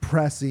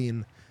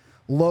depressing,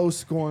 low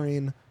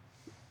scoring,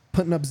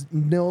 putting up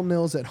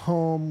 0-0s at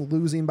home,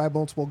 losing by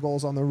multiple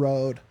goals on the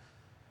road.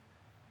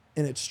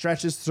 And it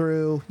stretches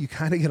through. You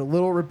kind of get a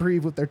little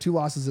reprieve with their 2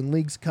 losses in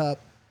Leagues Cup,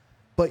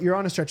 but you're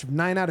on a stretch of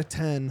 9 out of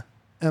 10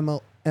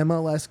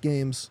 MLS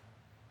games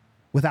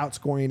without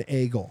scoring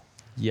a goal.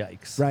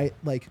 Yikes. Right?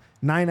 Like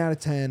 9 out of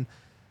 10.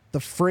 The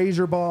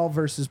Fraser ball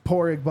versus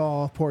Porig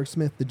ball. Porig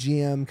Smith, the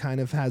GM,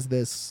 kind of has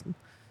this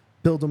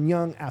build them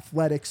young,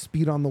 athletic,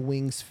 speed on the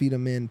wings, feed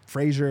them in.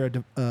 Fraser,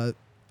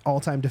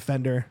 all-time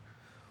defender,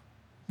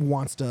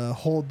 wants to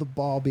hold the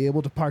ball, be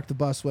able to park the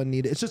bus when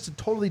needed. It's just a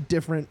totally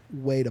different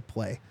way to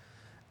play.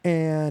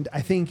 And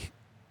I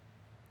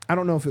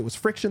don't know if it was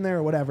friction there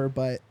or whatever,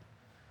 but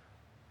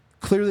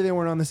clearly they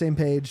weren't on the same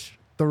page.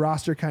 The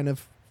roster kind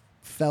of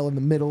fell in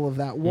the middle of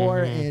that war,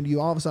 and you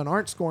all of a sudden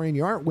aren't scoring,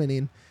 you aren't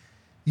winning.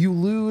 You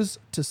lose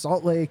to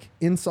Salt Lake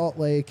in Salt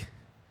Lake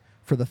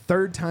for the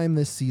 3rd time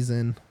this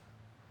season.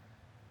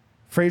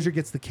 Fraser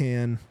gets the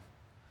can,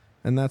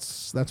 and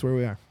that's where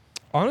we are.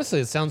 Honestly,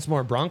 it sounds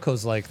more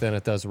Broncos-like than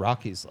it does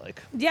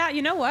Rockies-like. Yeah,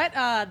 you know what?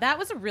 That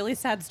was a really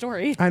sad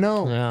story. I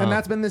know, Yeah. and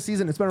that's been this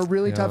season. It's been a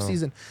really tough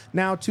season.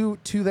 Now, to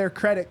their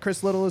credit,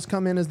 Chris Little has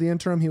come in as the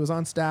interim. He was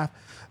on staff.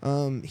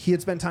 He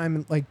had spent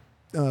time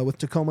with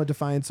Tacoma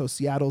Defiance, so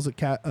Seattle's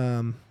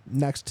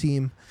next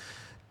team,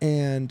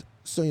 and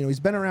so he's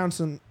been around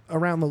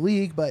the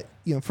league, but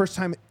first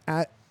time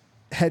at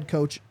head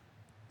coach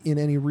in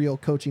any real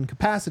coaching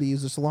capacity. He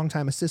was just a long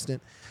time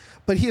assistant.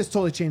 But he has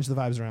totally changed the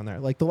vibes around there.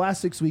 Like the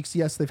last 6 weeks,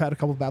 yes, they've had a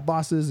couple of bad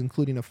losses,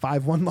 including a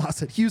 5-1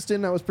 loss at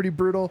Houston. That was pretty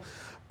brutal.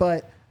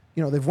 But,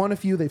 they've won a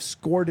few. They've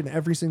scored in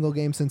every single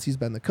game since he's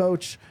been the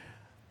coach.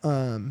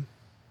 There's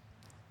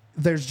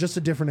just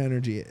a different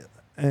energy.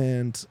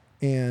 And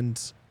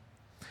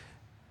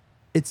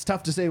it's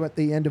tough to say at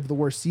the end of the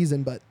worst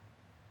season, but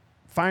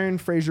firing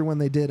Fraser when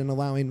they did and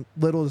allowing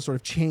Little to sort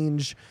of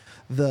change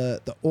the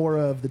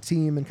aura of the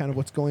team and kind of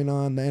what's going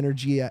on, the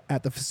energy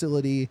at the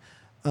facility,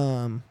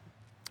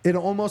 it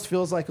almost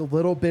feels like a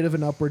little bit of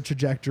an upward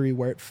trajectory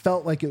where it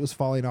felt like it was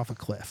falling off a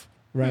cliff,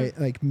 right?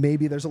 Like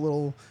maybe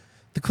the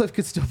cliff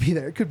could still be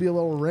there. It could be a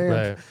little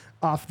ramp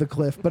off the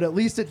cliff, but at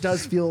least it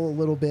does feel a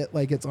little bit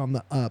like it's on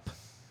the up,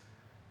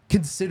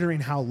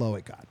 considering how low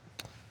it got.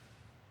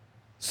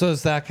 So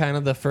is that kind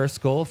of the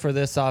first goal for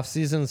this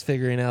offseason, is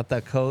figuring out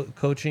that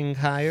coaching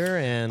hire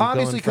and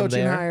obviously going from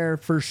coaching there? hire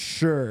for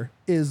sure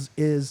is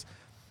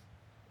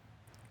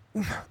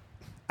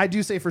I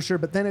do say for sure,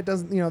 but then it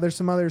doesn't, there's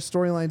some other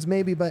storylines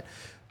maybe, but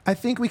I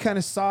think we kind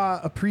of saw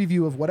a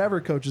preview of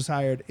whatever coach is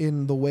hired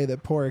in the way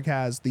that Porig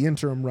has the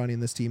interim running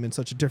this team in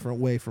such a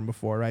different way from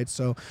before, right?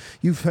 So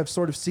you have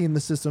sort of seen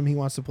the system he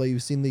wants to play.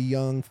 You've seen the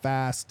young,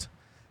 fast,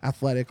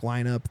 athletic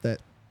lineup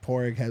that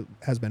Porig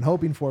has been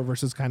hoping for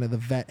versus kind of the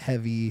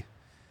vet-heavy,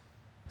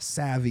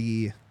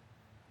 savvy,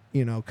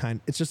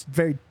 it's just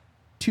very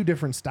two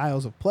different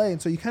styles of play.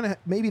 And so you kind of,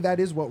 maybe that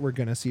is what we're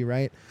going to see,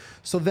 right?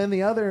 So then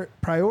the other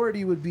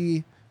priority would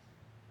be,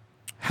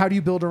 how do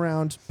you build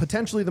around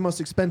potentially the most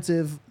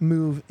expensive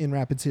move in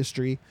Rapids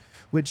history,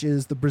 which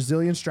is the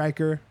Brazilian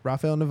striker,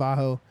 Rafael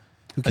Navajo,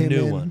 who came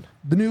in.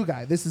 The new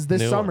guy. This is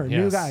this summer. Yes.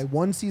 New guy.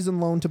 1 season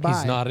loan to buy.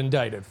 He's not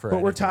indicted for it.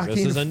 But we're talking,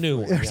 this is a new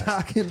one. We're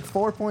talking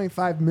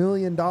 $4.5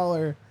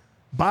 million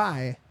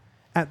buy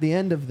at the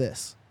end of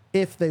this,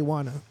 if they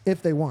want.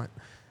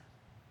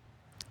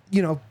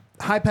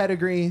 High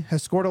pedigree,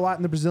 has scored a lot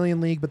in the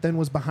Brazilian league, but then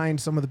was behind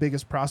some of the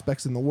biggest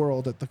prospects in the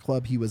world at the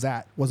club he was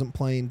at. Wasn't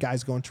playing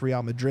guys going to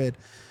Real Madrid,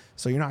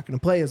 so you're not going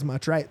to play as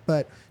much, right?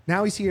 But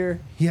now he's here.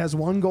 He has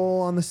 1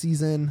 goal on the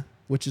season,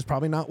 which is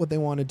probably not what they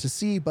wanted to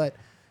see, but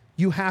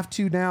you have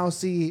to now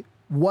see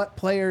what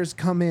players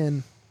come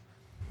in,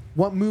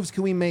 what moves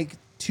can we make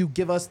to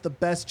give us the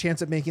best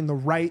chance at making the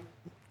right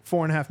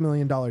 $4.5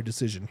 million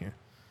decision here,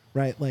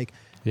 right? Like,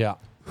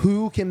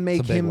 who can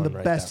make him the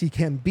best he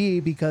can be,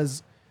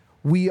 because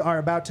we are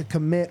about to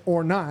commit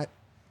or not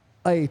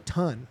a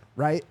ton,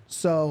 right?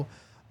 So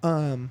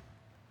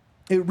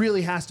it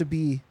really has to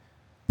be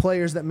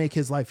players that make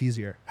his life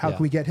easier. How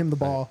can we get him the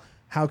ball?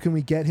 How can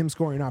we get him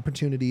scoring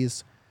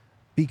opportunities?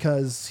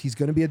 Because he's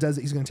going to be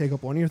he's going to take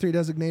up 1 of your 3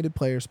 designated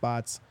player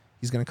spots.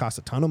 He's going to cost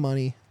a ton of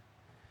money,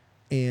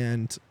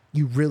 and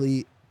you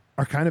really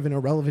are kind of an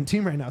irrelevant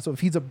team right now. So if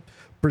he's a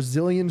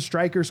Brazilian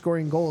striker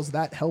scoring goals,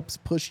 that helps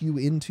push you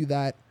into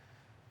that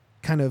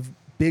kind of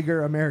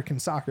bigger American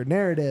soccer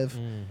narrative.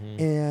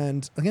 Mm-hmm.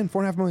 And again,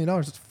 $4.5 million,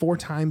 it's 4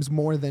 times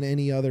more than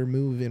any other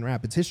move in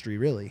Rapids history,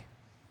 really.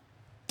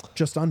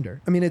 Just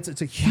under. I mean,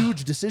 it's a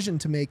huge decision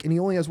to make, and he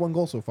only has 1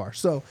 goal so far.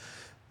 So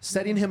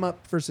setting him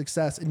up for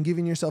success and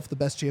giving yourself the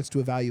best chance to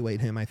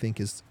evaluate him, I think,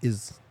 is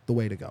the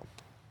way to go.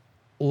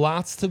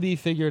 Lots to be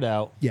figured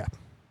out. Yeah.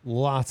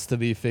 Lots to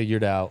be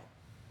figured out.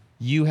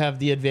 You have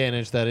the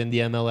advantage that in the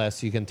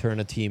MLS, you can turn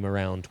a team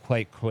around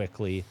quite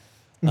quickly.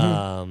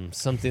 Mm-hmm.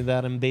 Something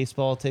that in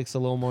baseball takes a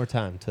little more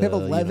time to they have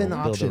 11 build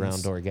options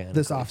around organically.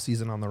 This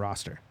offseason on the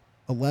roster.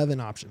 11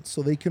 options.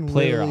 So they can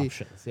player really,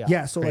 options.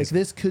 Yeah. So like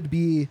this could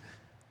be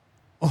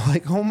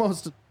like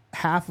almost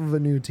half of a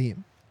new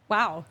team.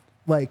 Wow.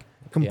 Like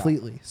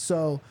completely.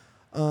 So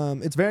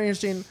it's very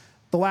interesting.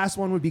 The last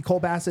one would be Cole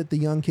Bassett, the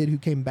young kid who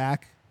came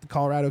back, the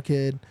Colorado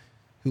kid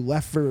who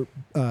left for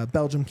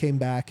Belgium, came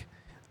back.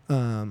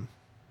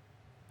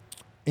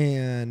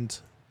 And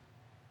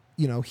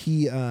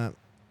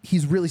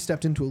he's really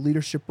stepped into a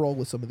leadership role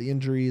with some of the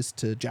injuries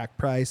to Jack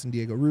Price and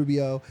Diego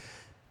Rubio.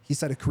 He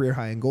set a career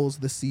high in goals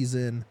this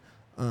season.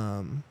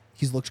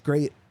 He's looked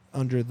great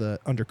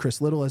under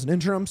Chris Little as an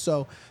interim.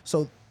 So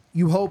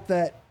you hope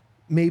that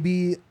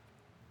maybe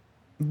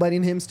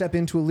letting him step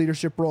into a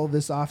leadership role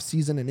this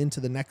offseason and into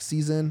the next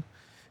season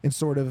and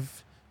sort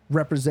of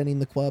representing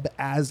the club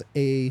as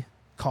a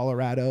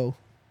Colorado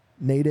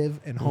native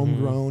and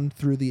homegrown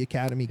through the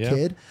academy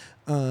kid,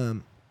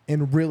 and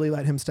really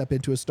let him step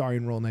into a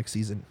starring role next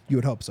season. You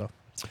would hope so.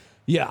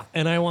 Yeah.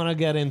 And I want to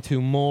get into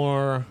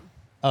more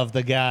of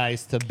the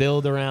guys to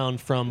build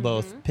around from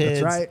both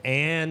PIDS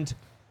and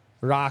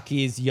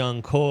Rockies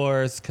young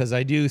cores, because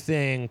I do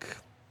think,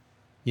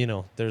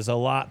 there's a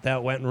lot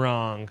that went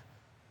wrong.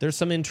 There's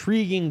some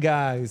intriguing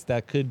guys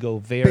that could go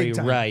very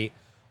right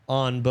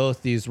on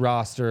both these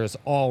rosters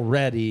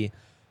already.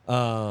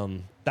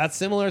 That's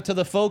similar to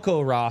the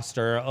FOCO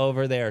roster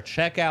over there.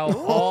 Check out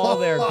all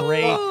their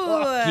great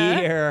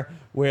gear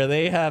where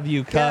they have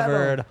you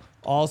covered.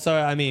 Also,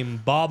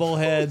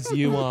 bobbleheads,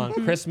 you want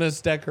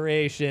Christmas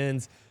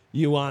decorations,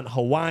 you want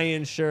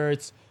Hawaiian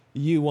shirts,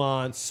 you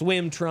want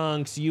swim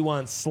trunks, you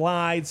want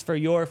slides for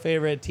your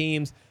favorite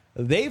teams.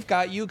 They've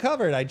got you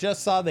covered. I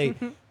just saw they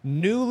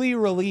newly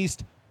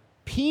released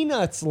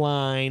Peanuts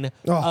line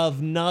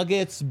of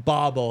Nuggets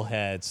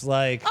bobbleheads.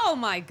 Like, oh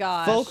my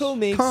gosh. FOCO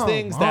makes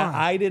things that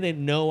I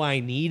didn't know I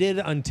needed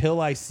until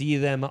I see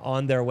them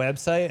on their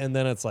website, and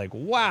then it's like,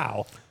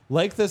 wow,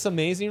 like this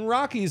amazing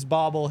Rockies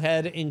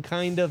bobblehead in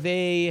kind of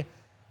a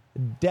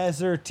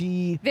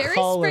deserty very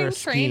color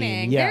spring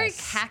training, scheme. very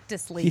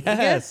Cactus League.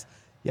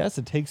 Yes,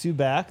 it takes you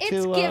back it's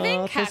to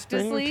giving to Cactus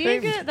spring League.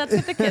 training. That's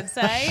what the kids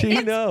say.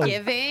 She knows.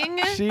 Giving.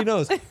 She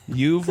knows.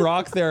 You've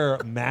rocked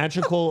their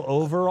magical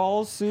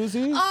overalls,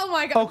 Susie. Oh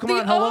my god. Oh, come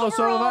on. Hello,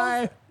 so have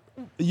I.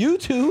 You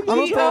too. I'm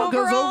a The Broncos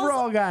overalls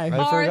overall guy. I are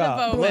the forgot.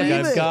 voters. Look, Believe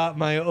I've it. got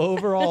my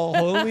overall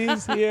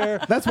homies here.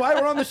 That's why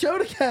we're on the show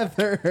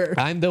together.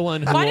 I'm the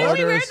one who Why didn't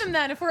we wear orders. them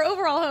then if we're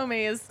overall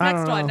homies? I Next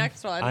don't one, know.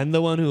 next one. I'm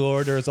the one who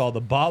orders all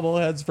the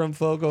bobbleheads from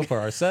Foco for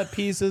our set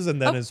pieces,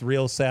 and then is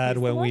real sad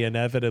when we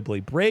inevitably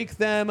break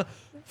them.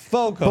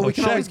 Foco, But we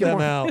can check always get them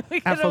more. out. we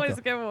can At always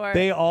Foco. get more.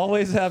 They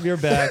always have your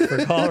back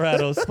for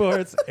Colorado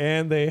sports,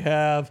 and they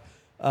have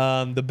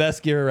the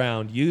best gear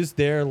around. Use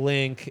their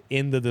link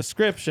in the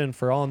description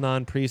for all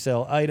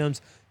non-presale items.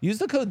 Use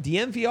the code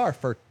DMVR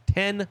for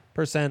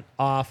 10%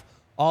 off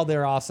all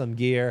their awesome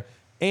gear.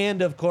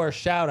 And, of course,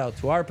 shout out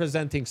to our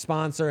presenting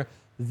sponsor,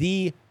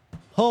 the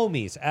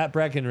homies at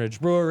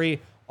Breckenridge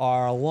Brewery,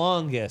 our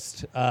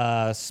longest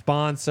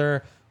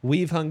sponsor.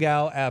 We've hung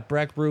out at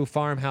Breck Brew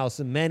Farmhouse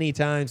many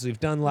times. We've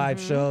done live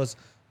shows.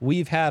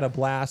 We've had a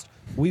blast.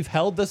 We've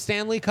held the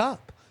Stanley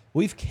Cup.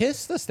 We've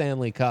kissed the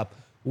Stanley Cup.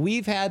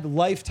 We've had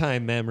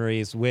lifetime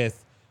memories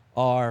with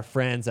our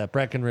friends at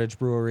Breckenridge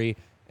Brewery.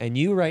 And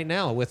you right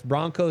now with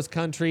Broncos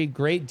Country,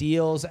 great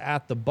deals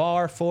at the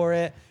bar for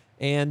it.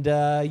 And,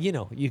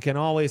 you can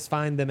always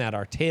find them at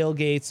our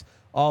tailgates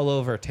all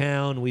over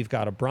town. We've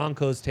got a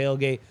Broncos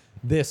tailgate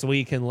this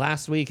weekend.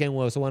 Last weekend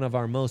was one of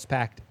our most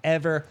packed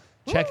ever.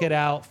 Check it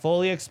out.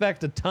 Fully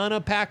expect a ton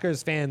of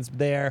Packers fans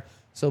there.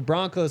 So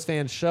Broncos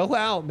fans, show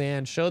out,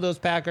 man. Show those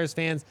Packers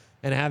fans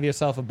and have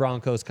yourself a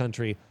Broncos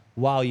Country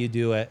while you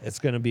do it. It's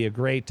going to be a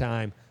great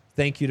time.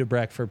 Thank you to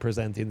Breck for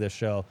presenting this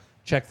show.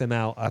 Check them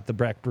out at the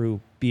Breck Brew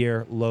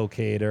Beer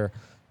Locator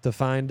to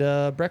find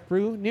a Breck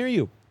Brew near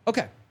you.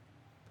 Okay.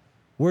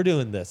 We're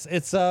doing this.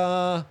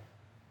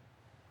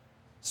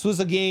 This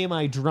was a game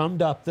I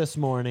drummed up this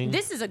morning.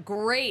 This is a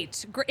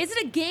great. Is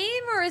it a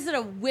game or is it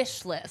a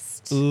wish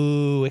list?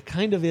 Ooh, it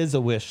kind of is a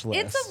wish list.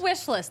 It's a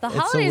wish list. The It's a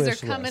holidays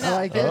wish are coming list. up. I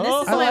like it. and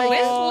This is I my like wish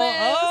it.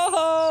 list.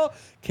 Oh,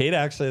 Kate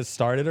actually has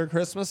started her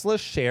Christmas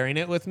list, sharing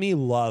it with me.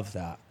 Love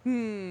that.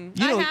 You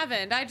I know,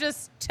 haven't. I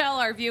just tell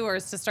our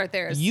viewers to start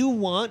theirs. You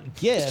want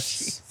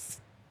gifts,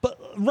 but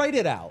write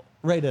it out.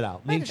 Write it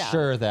out. Make it out.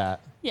 sure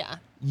that yeah.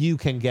 you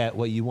can get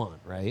what you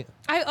want, right?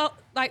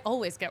 I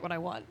always get what I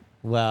want.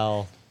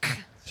 Well,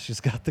 she's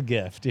got the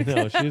gift,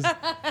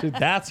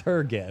 that's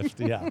her gift.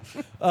 Yeah.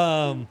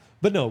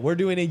 But no, we're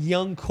doing a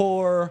young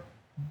core.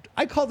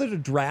 I called it a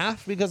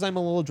draft because I'm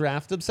a little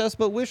draft obsessed,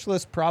 but wish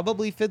list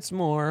probably fits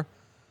more.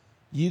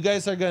 You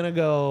guys are going to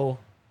go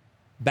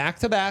back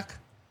to back.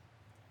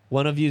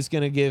 One of you is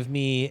going to give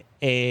me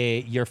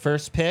your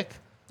first pick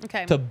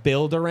Okay. to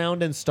build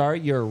around and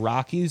start your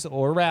Rockies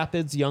or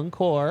Rapids young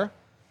core.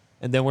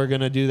 And then we're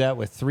going to do that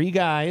with 3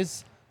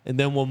 guys. And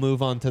then we'll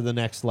move on to the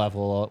next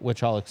level,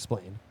 which I'll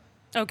explain.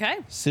 Okay.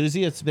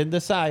 Susie, it's been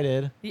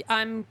decided.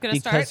 I'm going to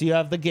Because start. you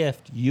have the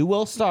gift, you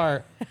will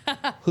start.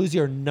 Who's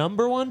your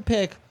number 1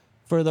 pick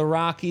for the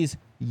Rockies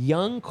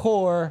young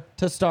core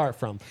to start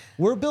from?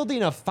 We're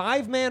building a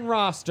 5-man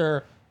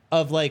roster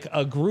of like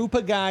a group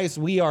of guys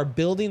we are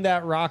building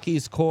that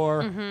Rockies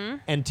core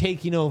and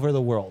taking over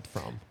the world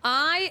from.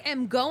 I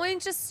am going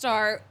to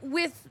start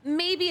with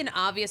maybe an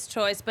obvious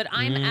choice, but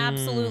I'm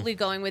absolutely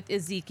going with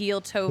Ezekiel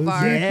Tovar.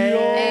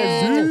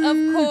 And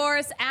of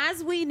course,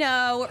 as we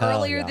know,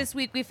 earlier yeah. this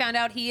week we found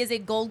out he is a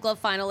Gold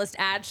Glove finalist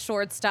at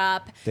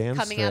shortstop. Damn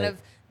coming out straight.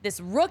 of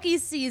this rookie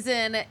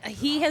season.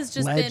 He has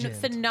just been Legend.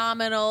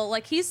 phenomenal.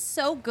 Like, he's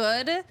so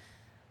good.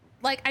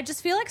 Like, I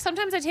just feel like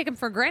sometimes I take him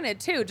for granted,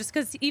 too, just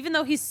because even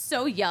though he's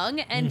so young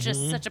and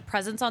just such a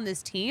presence on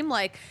this team,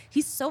 like,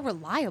 he's so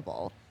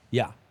reliable.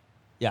 Yeah.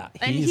 Yeah.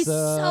 And he's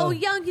so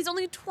young. He's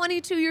only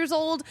 22 years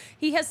old.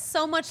 He has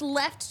so much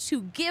left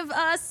to give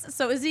us.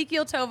 So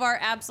Ezekiel Tovar,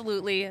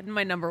 absolutely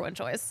my number 1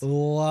 choice.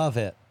 Love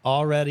it.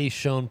 Already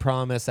shown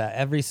promise at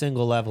every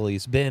single level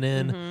he's been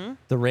in.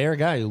 The rare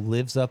guy who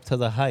lives up to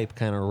the hype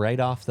kind of right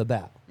off the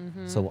bat.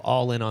 So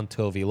all in on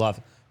Tovi. Love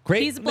it.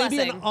 Great. He's a Maybe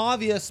an blessing.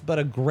 obvious, but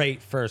a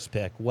great first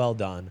pick. Well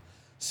done,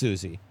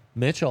 Susie.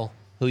 Mitchell,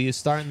 who you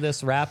starting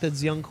this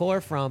Rapids young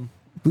core from?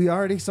 We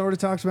already sort of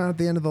talked about it at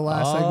the end of the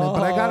last segment,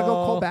 but I got to go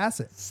Cole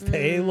Bassett.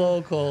 Stay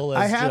local.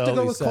 I as have to go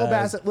Joey with Cole says.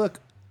 Bassett. Look,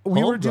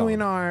 we were Homegrown.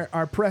 doing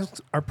our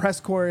press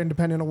corps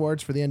independent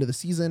awards for the end of the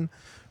season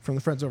from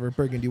the friends over at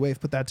Burgundy Wave,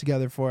 put that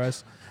together for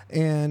us.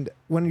 And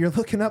when you're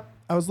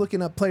I was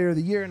looking up player of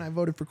the year, and I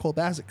voted for Cole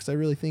Bassett because I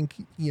really think,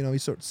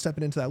 he's sort of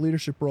stepping into that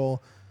leadership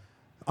role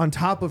on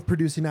top of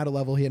producing at a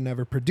level he had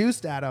never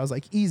produced at. I was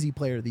like, easy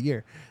player of the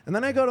year. And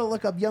then I go to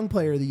look up young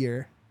player of the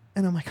year,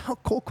 and I'm like, oh,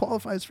 Cole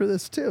qualifies for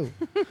this too.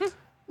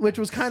 Which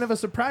was kind of a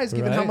surprise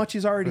given how Right. much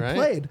he's already Right.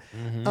 played.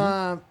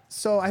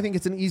 So I think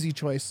it's an easy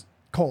choice.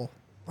 Cole,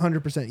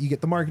 100%. You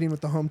get the marketing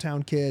with the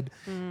hometown kid.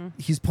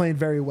 He's playing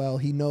very well.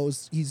 He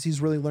knows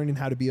he's really learning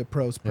how to be a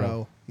pro's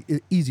pro.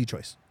 Easy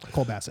choice.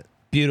 Cole Bassett.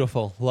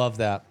 Beautiful. Love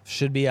that.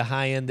 Should be a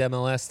high-end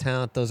MLS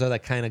talent. Those are the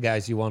kind of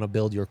guys you want to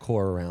build your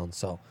core around.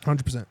 So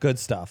 100%. good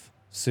stuff.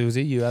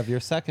 Susie, you have your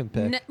second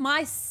pick.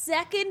 My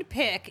second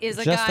pick is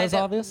a Just guy as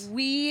that obvious?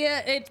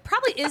 it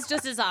probably is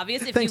just as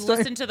obvious if Thanks, you Tori.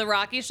 listen to the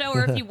Rockies show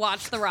or if you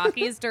watch the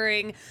Rockies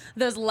during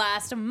those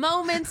last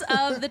moments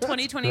of the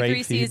 2023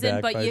 great season,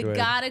 feedback, but by you the way.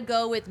 gotta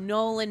go with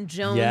Nolan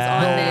Jones on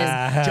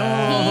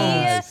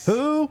Yeah. this.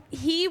 Who?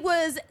 He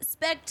was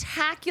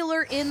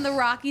spectacular in the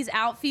Rockies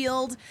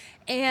outfield.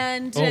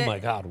 And Oh my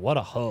God, what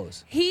a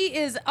hose. he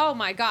is, oh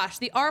my gosh,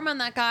 the arm on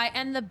that guy.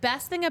 And the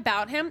best thing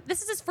about him,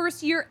 this is his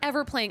first year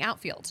ever playing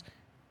outfield.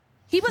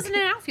 He wasn't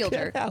an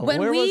outfielder. Yeah,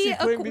 where was he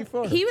playing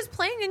before? He was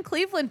playing in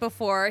Cleveland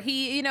before.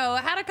 He,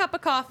 had a cup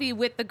of coffee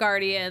with the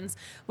Guardians,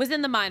 was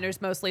in the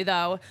minors mostly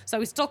though. So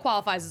he still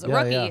qualifies as a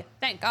rookie. Yeah.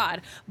 Thank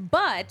God.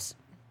 But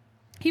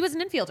he was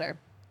an infielder.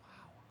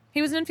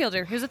 He was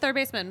a third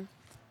baseman.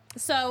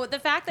 So the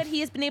fact that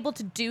he has been able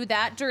to do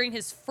that during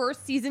his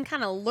first season,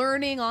 kind of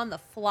learning on the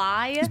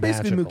fly. He's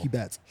basically Magical. Mookie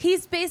Betts.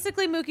 He's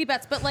basically Mookie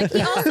Betts, but like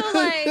he also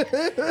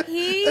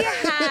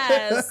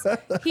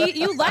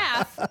you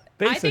laugh.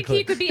 I think he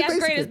Basically. could be as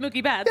great as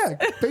Mookie Betts. Yeah,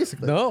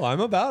 basically. No,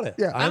 I'm about it.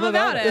 Yeah. I'm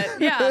about it.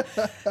 Yeah.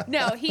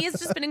 No, he has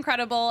just been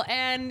incredible.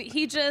 And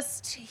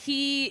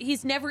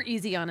he's never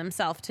easy on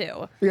himself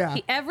too. Yeah.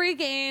 Every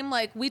game,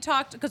 like we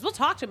talked, because we'll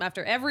talk to him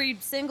after every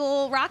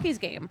single Rockies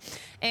game.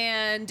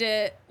 And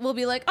we'll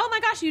be like, oh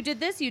my gosh, you did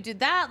this, you did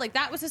that. Like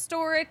that was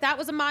historic. That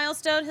was a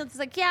milestone. He's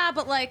like, yeah,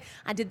 but like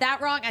I did that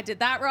wrong.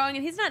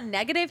 And he's not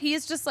negative. He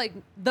is just like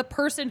the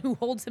person who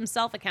holds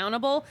himself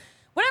accountable.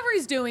 Whatever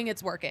he's doing,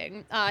 it's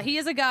working. He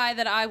is a guy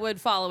that I would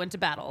follow into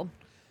battle.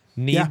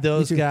 Need Yeah, me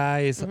those too.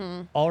 guys.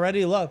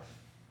 Already love.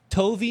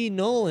 Tovey,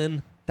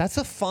 Nolan, that's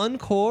a fun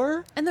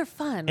core. And they're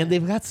fun. And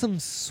they've got some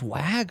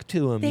swag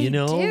to them, They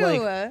do.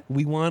 Like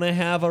we want to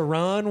have a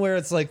run where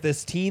it's like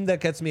this team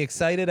that gets me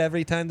excited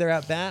every time they're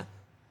at bat.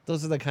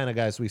 Those are the kind of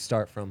guys we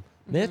start from.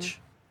 Mitch?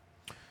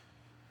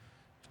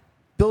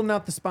 Building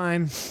out the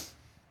spine.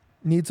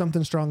 Need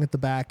something strong at the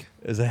back.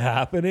 Is it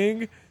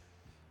happening?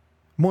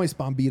 Moist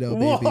Bombito,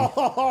 baby.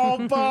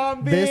 Oh,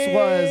 Bombi!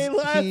 This was-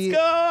 Let's he-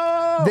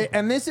 go!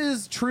 And this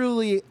is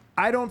truly,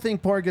 I don't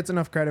think Poor gets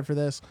enough credit for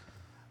this.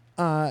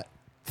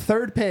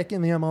 Third pick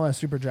in the MLS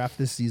Super Draft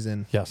this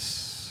season.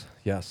 Yes.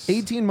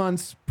 18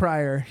 months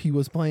prior, he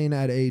was playing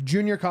at a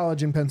junior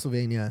college in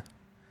Pennsylvania.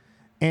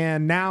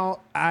 And now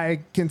I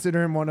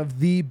consider him one of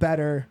the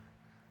better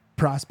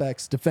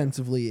prospects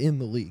defensively in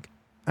the league.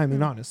 I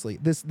mean, honestly,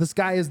 this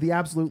guy is the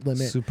absolute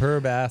limit.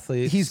 Superb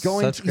athlete. He's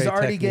Such great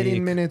already getting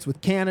technique. minutes with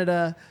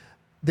Canada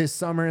this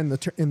summer in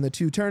the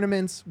two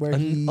tournaments where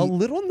he A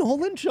little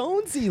Nolan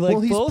Jonesy. Like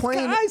he's both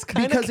playing guys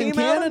kind of because came in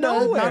Canada, out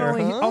of nowhere, not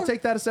only huh? I'll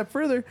take that a step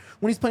further.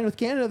 When he's playing with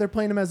Canada, they're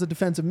playing him as a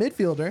defensive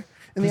midfielder.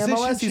 In the Position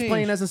MLS, he's change.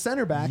 playing as a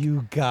center back.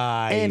 You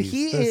guys. And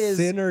he the is-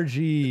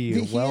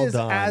 synergy. He well is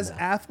done. as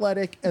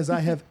athletic as I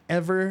have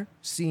ever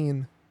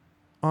seen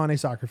on a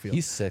soccer field.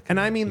 He's sick, and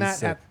man. I mean He's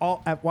that sick.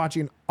 at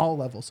watching all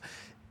levels.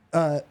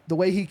 The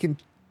way he can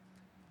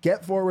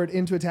get forward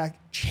into attack,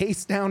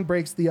 chase down,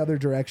 breaks the other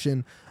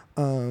direction.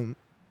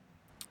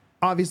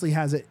 Obviously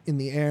has it in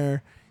the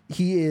air.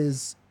 He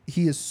is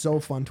so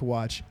fun to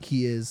watch.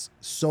 He is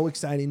so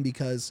exciting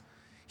because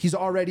he's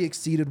already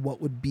exceeded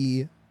what would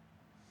be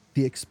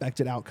the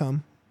expected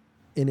outcome,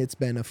 and it's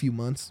been a few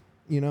months.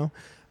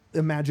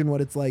 Imagine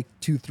what it's like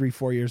 2, 3,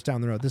 4 years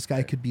down the road. This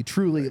guy could be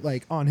truly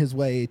like on his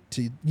way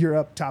to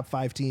Europe, top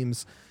 5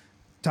 teams,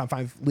 top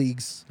 5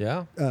 leagues.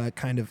 Yeah.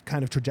 Kind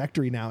of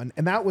trajectory now, and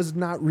that was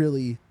not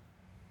really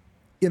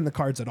in the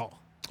cards at all.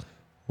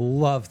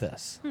 Love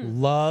this.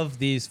 Love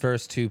these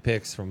first two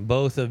picks from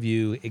both of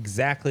you.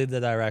 Exactly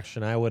the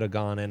direction I would have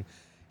gone in.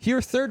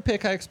 Your third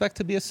pick, I expect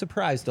to be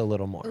surprised a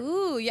little more.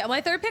 Ooh, yeah. My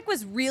third pick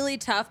was really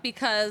tough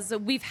because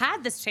we've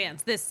had this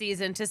chance this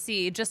season to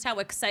see just how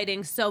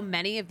exciting so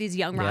many of these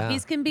young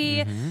Rockies can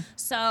be.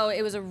 So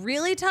it was a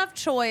really tough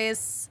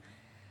choice.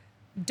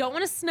 Don't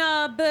want to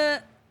snub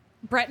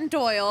Bretton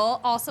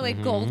Doyle, also a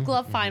Gold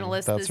Glove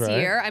finalist That's this right.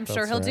 year. I'm sure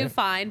That's he'll do right.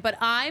 fine, but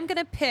I'm going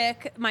to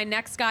pick my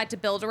next guy to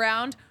build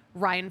around,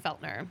 Ryan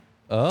Feltner.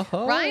 Oh.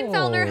 Ryan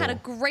Feltner had a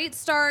great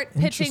start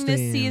pitching this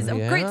Interesting. season.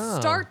 A great Yeah.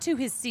 start to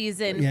his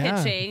season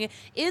Yeah. pitching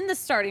in the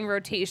starting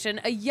rotation.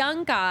 A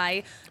young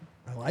guy.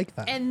 I like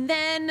that. And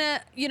then,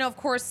 of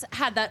course,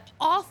 had that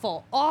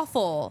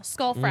awful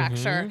skull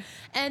fracture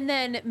and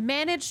then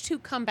managed to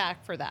come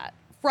back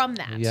from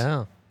that.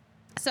 Yeah.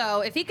 So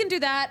if he can do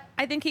that,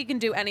 I think he can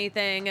do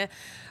anything.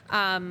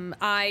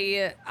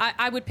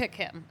 I would pick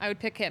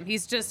him.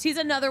 He's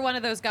another one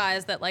of those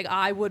guys that like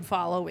I would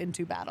follow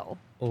into battle.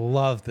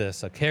 Love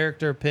this. A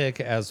character pick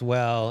as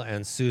well.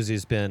 And Susie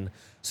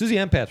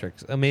and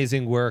Patrick's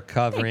amazing work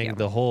covering you.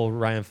 the whole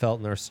Ryan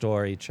Feltner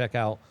story. Check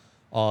out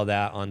all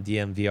that on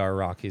DMVR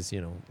Rockies.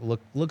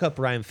 Look up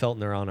Ryan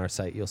Feltner on our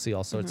site. You'll see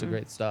all sorts of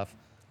great stuff.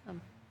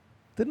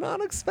 Did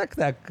not expect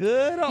that.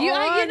 Good on you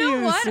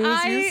know what?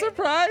 Susie. You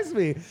surprised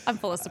me. I'm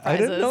full of I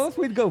surprises. didn't know if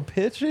we'd go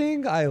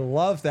pitching. I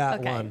love that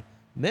Okay. one.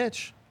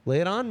 Mitch, lay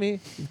it on me.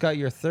 You've got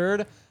your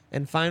third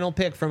and final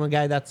pick from a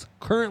guy that's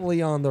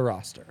currently on the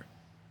roster.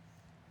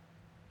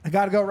 I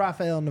got to go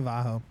Rafael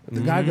Navajo. I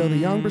got to go the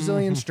young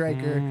Brazilian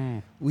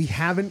striker. We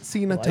haven't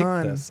seen a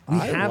ton. We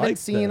haven't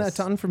seen a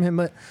ton from him,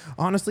 but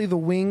honestly, the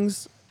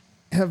wings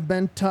have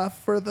been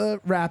tough for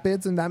the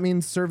Rapids, and that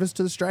means service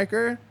to the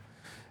striker.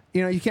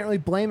 You know, you can't really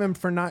blame him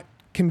for not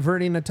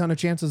converting a ton of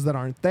chances that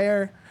aren't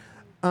there.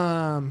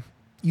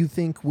 You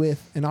think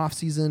with an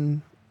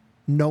offseason,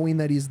 knowing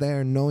that he's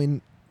there,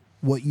 knowing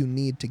what you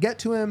need to get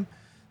to him,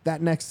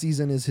 that next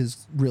season is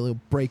his real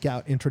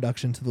breakout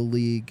introduction to the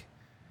league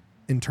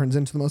and turns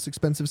into the most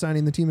expensive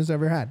signing the team has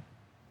ever had.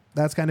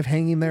 That's kind of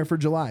hanging there for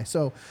July.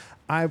 So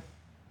I'm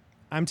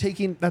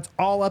taking, that's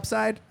all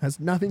upside, has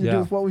nothing to do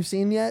with what we've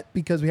seen yet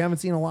because we haven't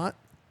seen a lot.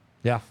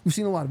 Yeah. We've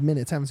seen a lot of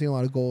minutes, haven't seen a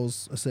lot of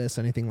goals, assists,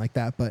 anything like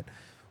that. But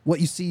what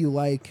you see, you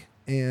like,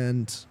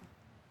 and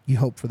you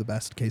hope for the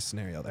best case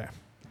scenario there.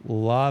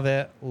 Love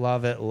it,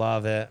 love it,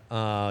 love it.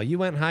 You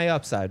went high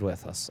upside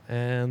with us,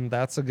 and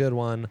that's a good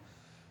one.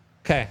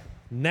 Okay,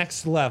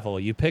 next level.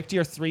 You picked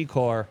your 3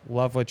 core.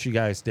 Love what you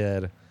guys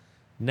did.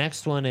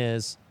 Next one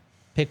is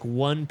pick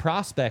one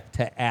prospect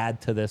to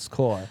add to this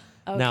core.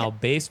 Okay. Now,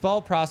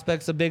 baseball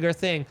prospect's a bigger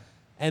thing.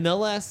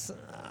 MLS,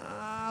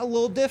 a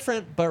little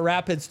different, but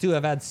Rapids, too,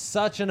 have had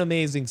such an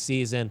amazing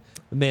season.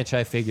 Mitch,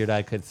 I figured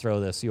I could throw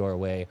this your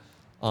way.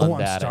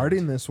 I'm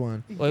starting this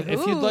one. Well,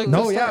 if you'd like to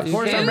No, start, yeah, of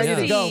course, I'm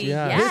ready to go.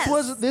 Yeah.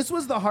 Yes. This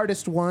was the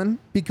hardest one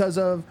because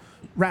of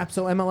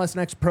So MLS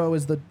Next Pro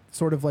is the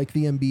sort of like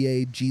the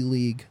NBA G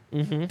League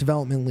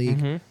development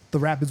league. The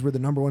Rapids were the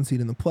number 1 seed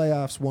in the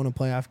playoffs, won a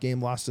playoff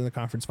game, lost in the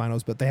conference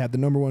finals, but they had the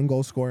number 1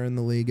 goal scorer in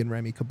the league in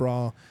Remy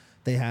Cabral.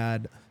 They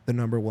had the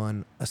number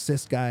 1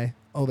 assist guy.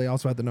 Oh, they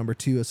also had the number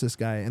 2 assist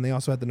guy, and they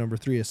also had the number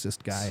 3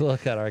 assist guy. So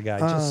look at our guy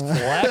just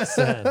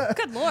flexing.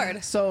 Good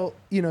Lord. So,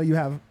 you know, you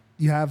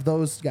have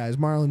those guys,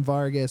 Marlon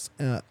Vargas,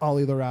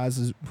 Ollie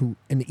Larraz, who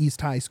an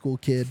East High School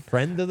kid.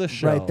 Friend of the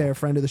show. Right there,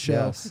 friend of the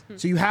show. Yes.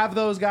 So you have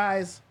those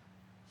guys,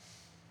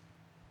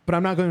 but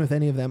I'm not going with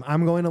any of them.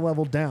 I'm going to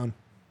level down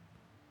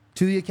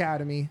to the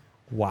academy.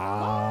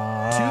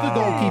 Wow. To the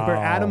goalkeeper,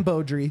 Adam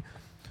Beaudry,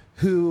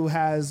 who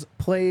has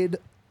played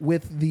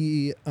with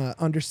the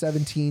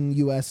under-17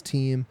 U.S.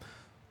 team,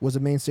 was a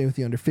mainstay with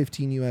the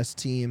under-15 U.S.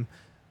 team.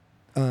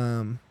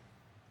 You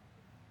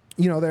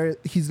know,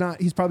 he's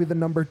probably the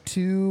number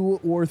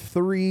 2 or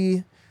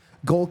 3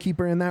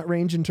 goalkeeper in that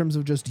range in terms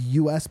of just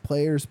U.S.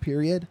 players,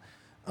 period.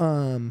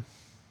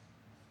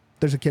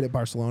 There's a kid at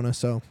Barcelona,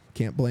 so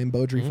can't blame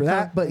Beaudry for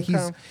that. But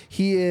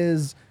he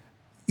is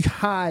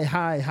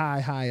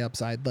high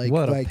upside.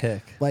 Like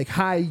pick. Like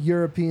high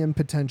European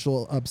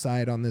potential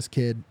upside on this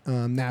kid.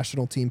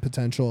 National team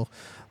potential.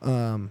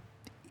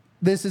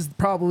 This is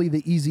probably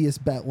the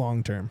easiest bet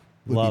long term.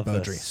 Love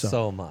this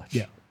so much.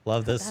 Yeah.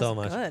 Love this so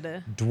much.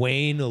 Good.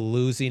 Dwayne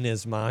losing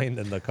his mind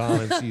in the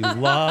comments. You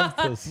love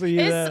to see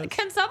that.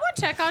 Can someone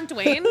check on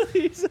Dwayne?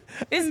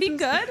 Is he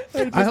good?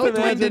 I hope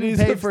Dwayne didn't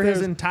pay for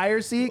his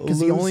entire seat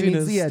because he only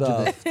needs the edge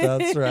of it.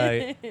 That's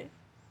right.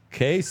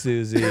 Okay,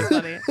 Susie. That's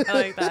funny. I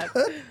like that.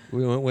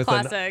 We went with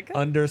Classic. an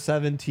under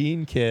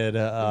 17 kid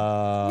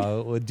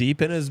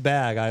deep in his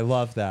bag. I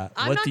love that.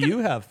 What do you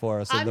have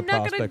for us in the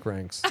prospect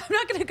ranks? I'm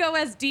not going to go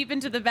as deep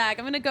into the bag.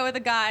 I'm going to go with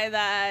a guy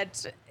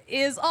that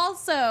is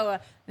also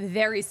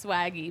very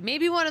swaggy.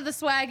 Maybe one of the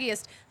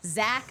swaggiest,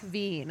 Zach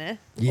Veen.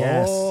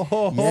 Yes.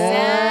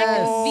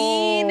 Zach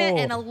Veen,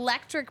 an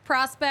electric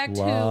prospect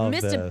Love who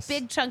missed this. a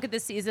big chunk of the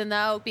season,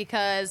 though,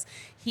 because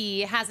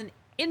he has an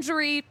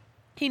injury.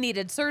 He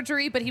needed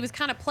surgery, but he was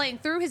kind of playing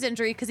through his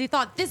injury because he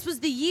thought this was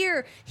the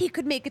year he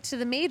could make it to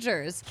the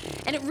majors.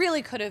 And it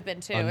really could have been,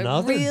 too.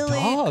 Another it really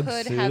dog,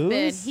 could have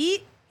been. Suze.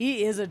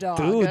 He is a dog.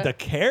 Dude, the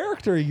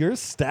character you're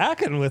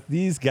stacking with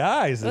these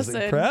guys is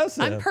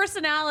impressive. I'm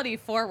personality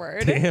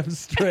forward. Damn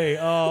straight.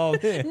 Oh,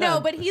 man. No,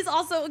 but he's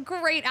also a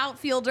great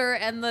outfielder.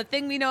 And the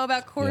thing we know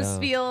about Coors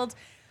Field,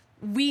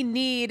 we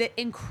need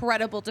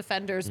incredible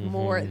defenders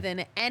more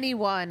than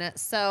anyone.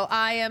 So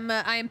I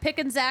am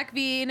picking Zach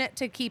Veen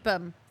to keep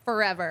him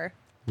forever.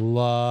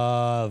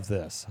 Love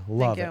this.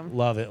 Love Thank it. you.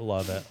 Love it.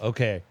 Love it.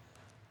 Okay.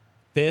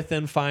 5th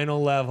and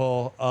final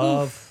level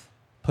of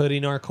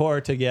putting our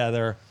core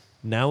together.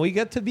 Now we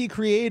get to be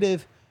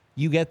creative.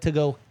 You get to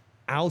go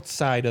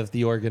outside of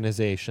the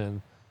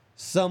organization.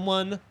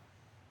 Someone,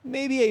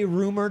 maybe a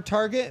rumor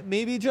target,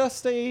 maybe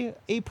just a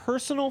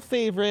personal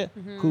favorite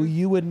who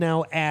you would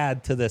now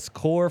add to this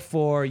core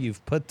 4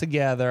 you've put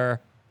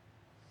together.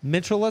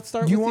 Mitchell, let's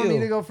start with you. You want me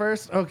to go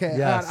first? Okay.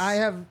 Yes. I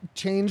have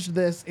changed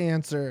this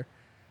answer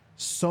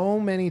so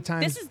many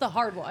times. This is the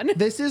hard one.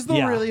 This is the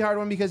really hard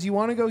one because you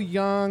want to go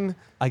young.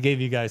 I gave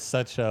you guys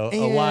such a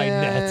wide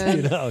net.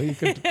 You know, you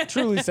could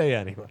truly say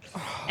anyone.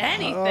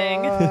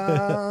 Anything.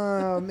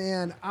 Oh,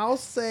 man. I'll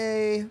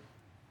say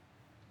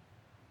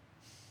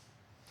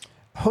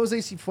Jose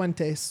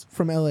Cifuentes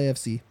from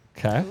LAFC.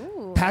 Okay.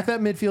 Pack that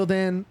midfield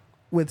in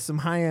with some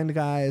high-end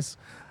guys.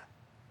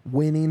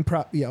 Winning,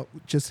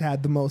 just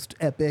had the most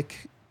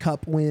epic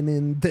cup win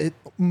in the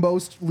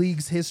most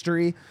leagues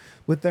history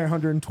with their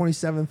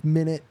 127th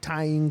minute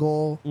tying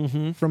goal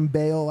from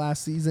Bale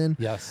last season.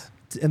 Yes.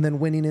 And then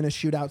winning in a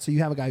shootout. So you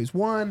have a guy who's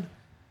won,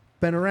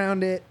 been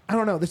around it. I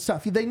don't know. This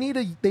stuff. They need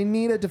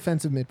a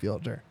defensive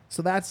midfielder.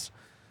 So it's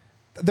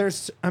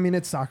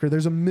soccer.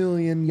 There's a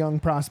million young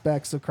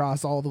prospects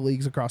across all the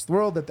leagues across the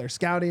world that they're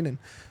scouting, and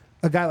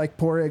a guy like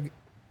Porig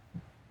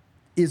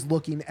is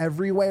looking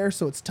everywhere.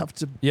 So it's tough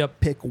to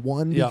pick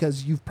one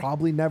because you've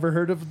probably never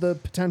heard of the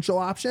potential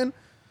option.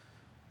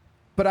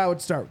 But I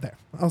would start there.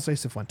 I'll say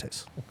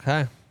Cifuentes.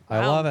 Okay.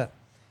 I love it.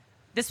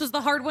 This was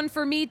the hard one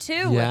for me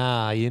too.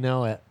 Yeah, you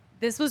know it.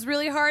 This was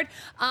really hard.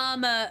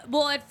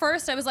 Well, at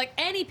first I was like,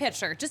 any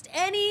pitcher, just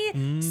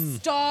any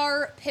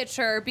star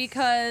pitcher,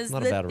 because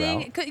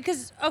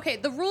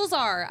the rules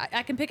are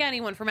I can pick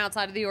anyone from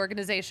outside of the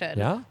organization,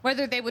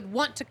 whether they would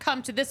want to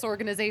come to this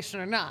organization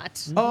or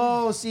not.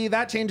 Oh, see,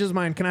 that changes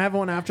mine. Can I have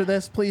one after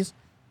this, please?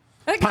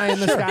 Pie in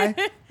the sky.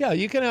 Yeah,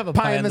 you can have a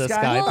pie in the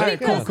sky. Well, All right,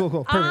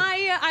 cool. Perfect.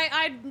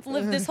 I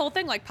lived this whole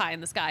thing like pie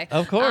in the sky.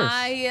 Of course.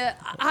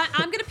 I'm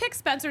going to pick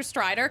Spencer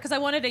Strider because I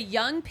wanted a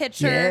young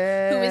pitcher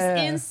who is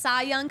in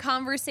Cy Young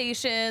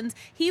conversations.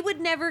 He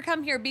would never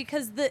come here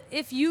because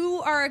if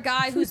you are a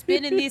guy who's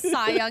been in these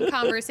Cy Young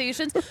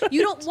conversations,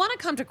 you don't want to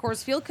come to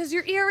Coors Field because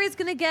your ERA is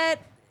going to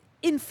get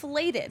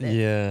inflated.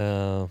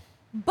 Yeah.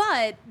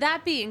 But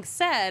that being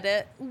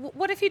said,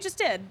 what if he just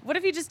did?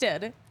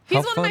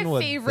 He's one of my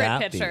favorite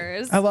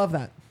pitchers. I love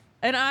that.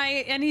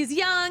 And he's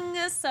young,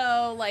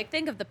 so like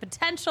think of the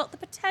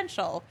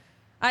potential.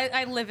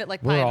 I live it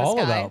like pie in the sky.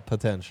 We're all about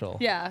potential.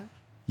 Yeah.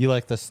 You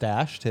like the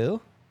stash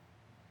too?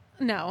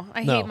 No,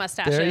 I hate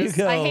mustaches. There you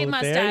go. I hate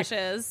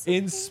mustaches.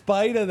 In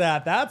spite of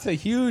that, that's a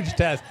huge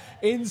test.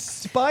 In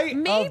spite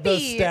of the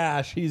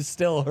stash, he's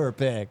still her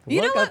pick.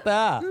 Look at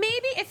that.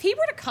 Maybe if he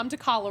were to come to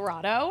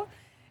Colorado,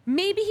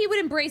 maybe he would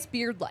embrace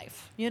beard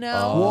life, Maybe he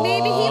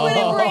would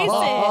embrace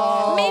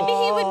it. Maybe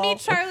he would meet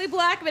Charlie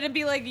Blackmon and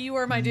be like, you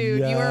are my dude.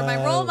 You are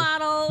my role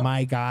model.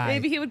 My guy.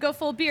 Maybe he would go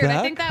full beard.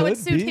 I think that would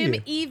suit him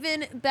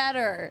even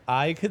better.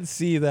 I could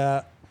see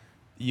that.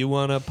 You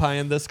want a pie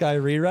in the sky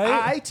rewrite?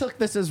 I took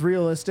this as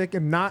realistic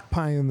and not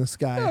pie in the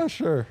sky. Oh,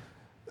 sure.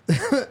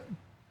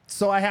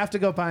 So I have to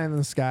go pie in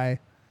the sky.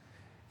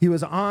 He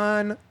was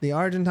on the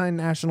Argentine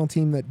national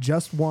team that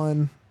just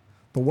won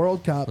the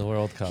World Cup.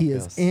 He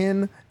is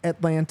in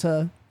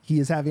Atlanta. He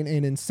is having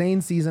an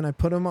insane season. I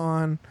put him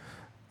on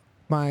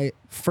my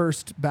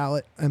first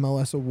ballot,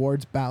 MLS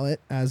Awards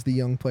ballot, as the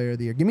Young Player of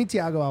the Year. Give me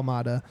Thiago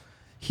Almada.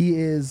 He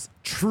is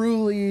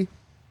truly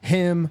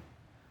him.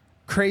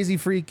 Crazy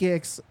free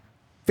kicks.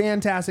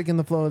 Fantastic in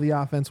the flow of the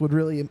offense. Would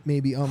really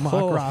maybe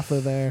unlock Rafa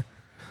there.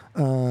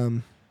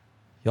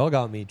 Y'all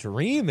got me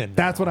dreaming.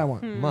 That's what I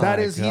want.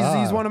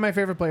 He's one of my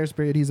favorite players,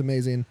 period. He's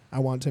amazing. I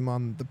want him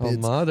on the bids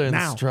Almada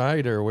now. and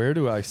Strider, where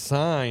do I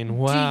sign?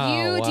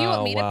 Wow. Do you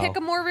want me to pick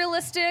a more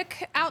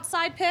realistic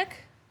outside pick?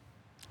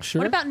 Sure.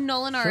 What about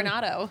Nolan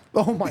Arenado?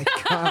 Oh my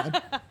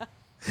God.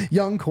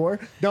 Young core.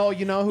 No,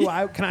 you know who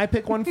can I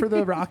pick one for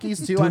the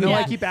Rockies too? I know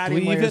I keep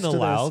adding layers to this. Do we even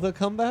allow the the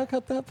comeback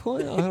at that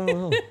point? I don't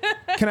know.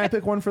 Can I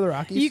pick one for the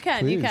Rockies? You can.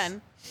 Please. You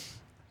can.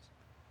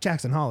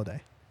 Jackson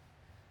Holiday.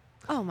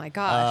 Oh my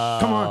gosh.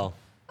 Come on.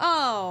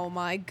 Oh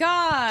my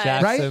God.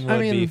 Jackson Right?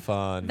 would be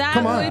fun.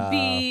 That'd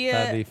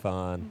be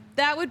fun.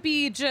 That would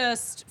be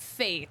just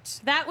fate.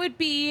 That would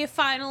be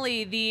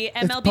finally the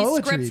MLB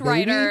poetry, script baby.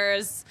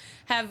 writers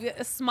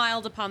have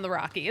smiled upon the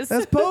Rockies.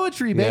 That's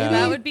poetry, baby. Yeah.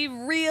 That would be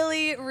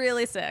really,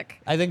 really sick.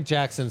 I think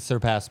Jackson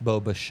surpassed Bo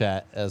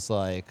Bichette as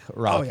like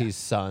Rockies'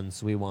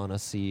 sons we want to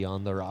see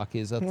on the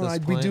Rockies at this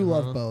point. We do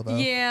love Bo, though.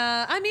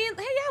 Yeah. I mean,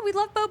 hey, yeah, we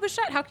love Bo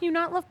Bichette. How can you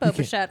not love Bo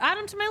Bichette? Add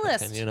him to my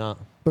list. And you know,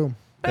 Boom.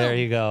 there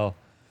you go.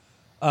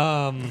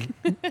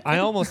 I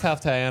almost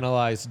have to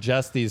analyze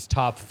just these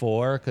top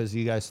four because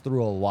you guys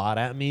threw a lot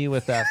at me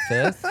with that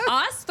fifth.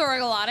 Us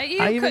throwing a lot at you.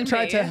 I even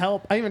tried to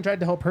help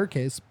her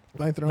case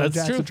by throwing That's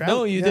Jackson true. Trout.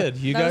 No, you did.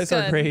 You That was guys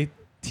are good. great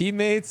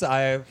teammates.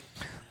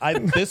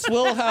 This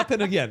will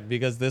happen again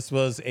because this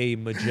was a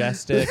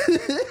majestic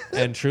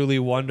and truly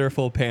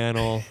wonderful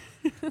panel.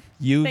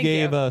 You Thank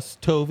gave you. us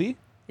Tovey,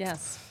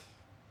 Yes.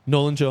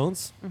 Nolan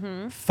Jones,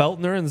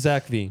 Feltner, and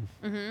Zach Veen.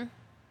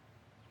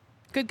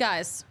 Good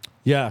guys.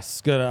 Yes,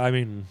 good. I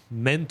mean,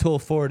 mental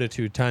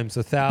fortitude times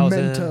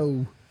 1,000.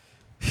 Mento.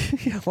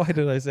 Yeah, why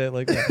did I say it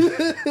like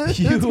that?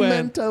 You That's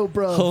went Mento,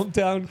 bro.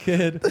 hometown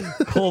kid,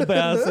 Cole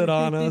Bassett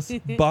on us,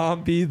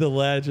 Bombi the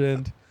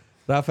legend,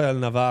 Rafael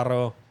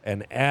Navarro,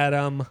 and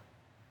Adam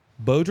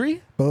Beaudry.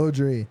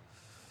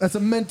 That's a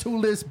mental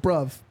list,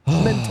 bruv.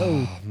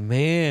 Mento.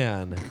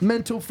 Man,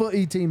 Mental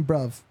footy team,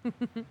 bruv.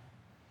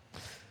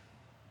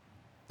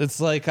 it's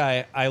like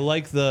I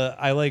like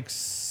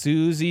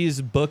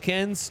Susie's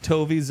bookends,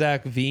 Tovey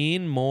Zach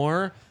Veen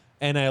more,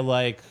 and I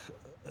like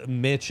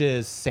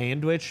Mitch's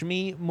sandwich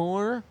meat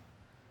more.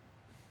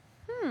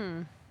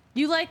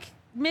 You like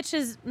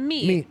Mitch's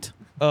Meat.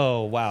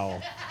 Oh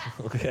wow.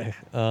 Okay.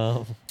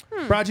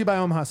 Brought to you by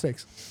Omaha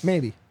Steaks.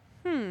 Maybe.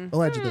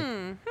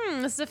 Allegedly.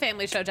 This is a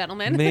family show,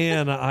 gentlemen.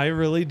 Man, I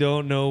really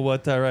don't know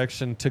what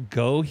direction to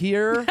go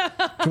here. Do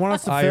you want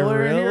us to I fill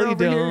her in here really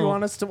over here? You don't.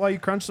 want us to, while you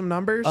crunch some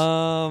numbers?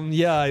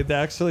 Yeah, I'd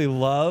actually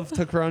love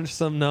to crunch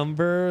some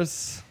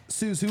numbers.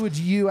 Suze, who would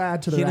you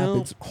add to the You know,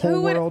 Rapids whole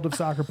who would- world of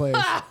soccer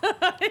players?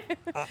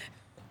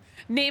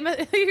 Name a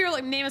soccer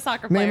player. Name a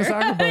soccer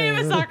player.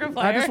 Name a soccer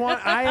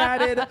player. I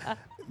added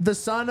the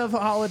son of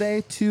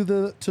Holiday to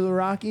the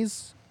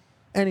Rockies.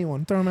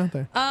 Anyone, throw him out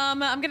there. I'm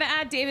gonna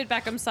add David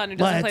Beckham's son who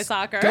doesn't play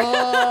soccer. Go.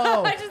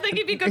 I just think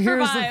he'd be good for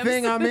vibes. Here's the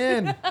thing,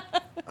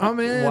 I'm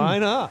in. Why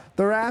not?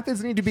 The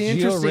Rapids need to be Gio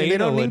interesting. They Reyna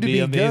don't need would to be be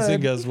amazing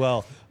good. as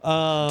well.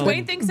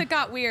 Dwayne thinks it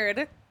got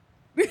weird.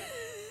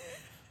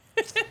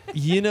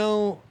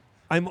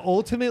 I'm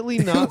ultimately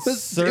not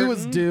certain. It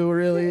was due,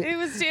 really. It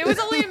was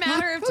only a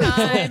matter of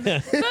time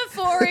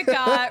before it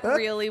got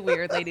really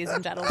weird, ladies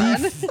and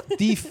gentlemen.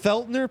 The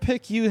Feltner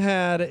pick you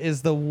had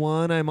is the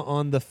one I'm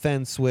on the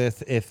fence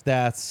with if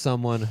that's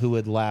someone who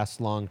would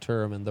last long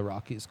term in the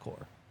Rockies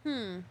core.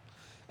 And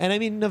I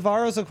mean,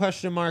 Navarro's a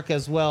question mark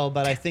as well,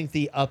 but I think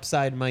the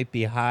upside might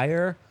be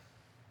higher.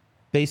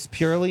 Based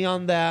purely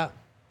on that,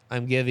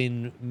 I'm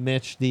giving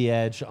Mitch the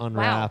edge on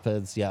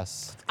Rapids.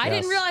 Yes. I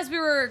didn't realize we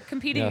were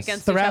competing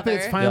against the each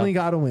Rapids other. finally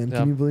got a win.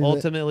 Can you believe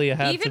Ultimately, it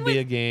had Even to be with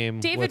a game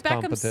David with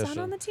Beckham's competition. son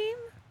on the team?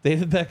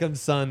 David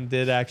Beckham's son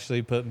did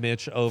actually put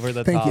Mitch over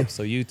the Thank top, you.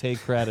 so you take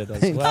credit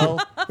as well.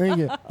 Thank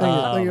you.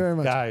 Thank you very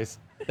much. Guys,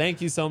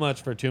 thank you so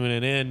much for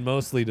tuning in,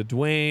 mostly to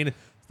Dwayne.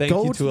 Thank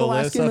Go you to to the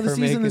last game Alyssa of the for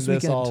season making this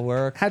this weekend. all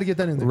work. Had to get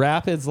that in there.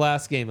 Rapids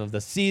last game of the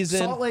season.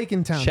 Salt Lake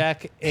in town. Check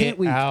Can't it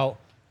wait. out.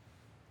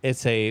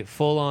 It's a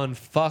full-on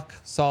fuck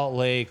Salt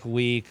Lake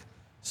week.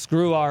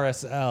 Screw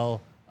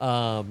RSL.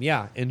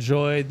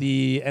 Enjoy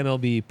the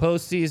MLB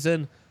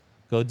postseason.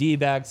 Go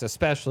D-bags,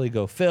 especially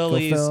go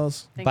Phillies.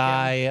 Phils.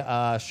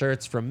 Buy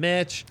shirts from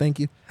Mitch. Thank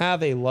you.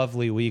 Have a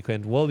lovely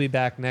weekend. We'll be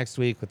back next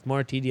week with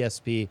more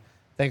TDSP.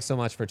 Thanks so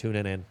much for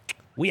tuning in.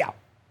 We out.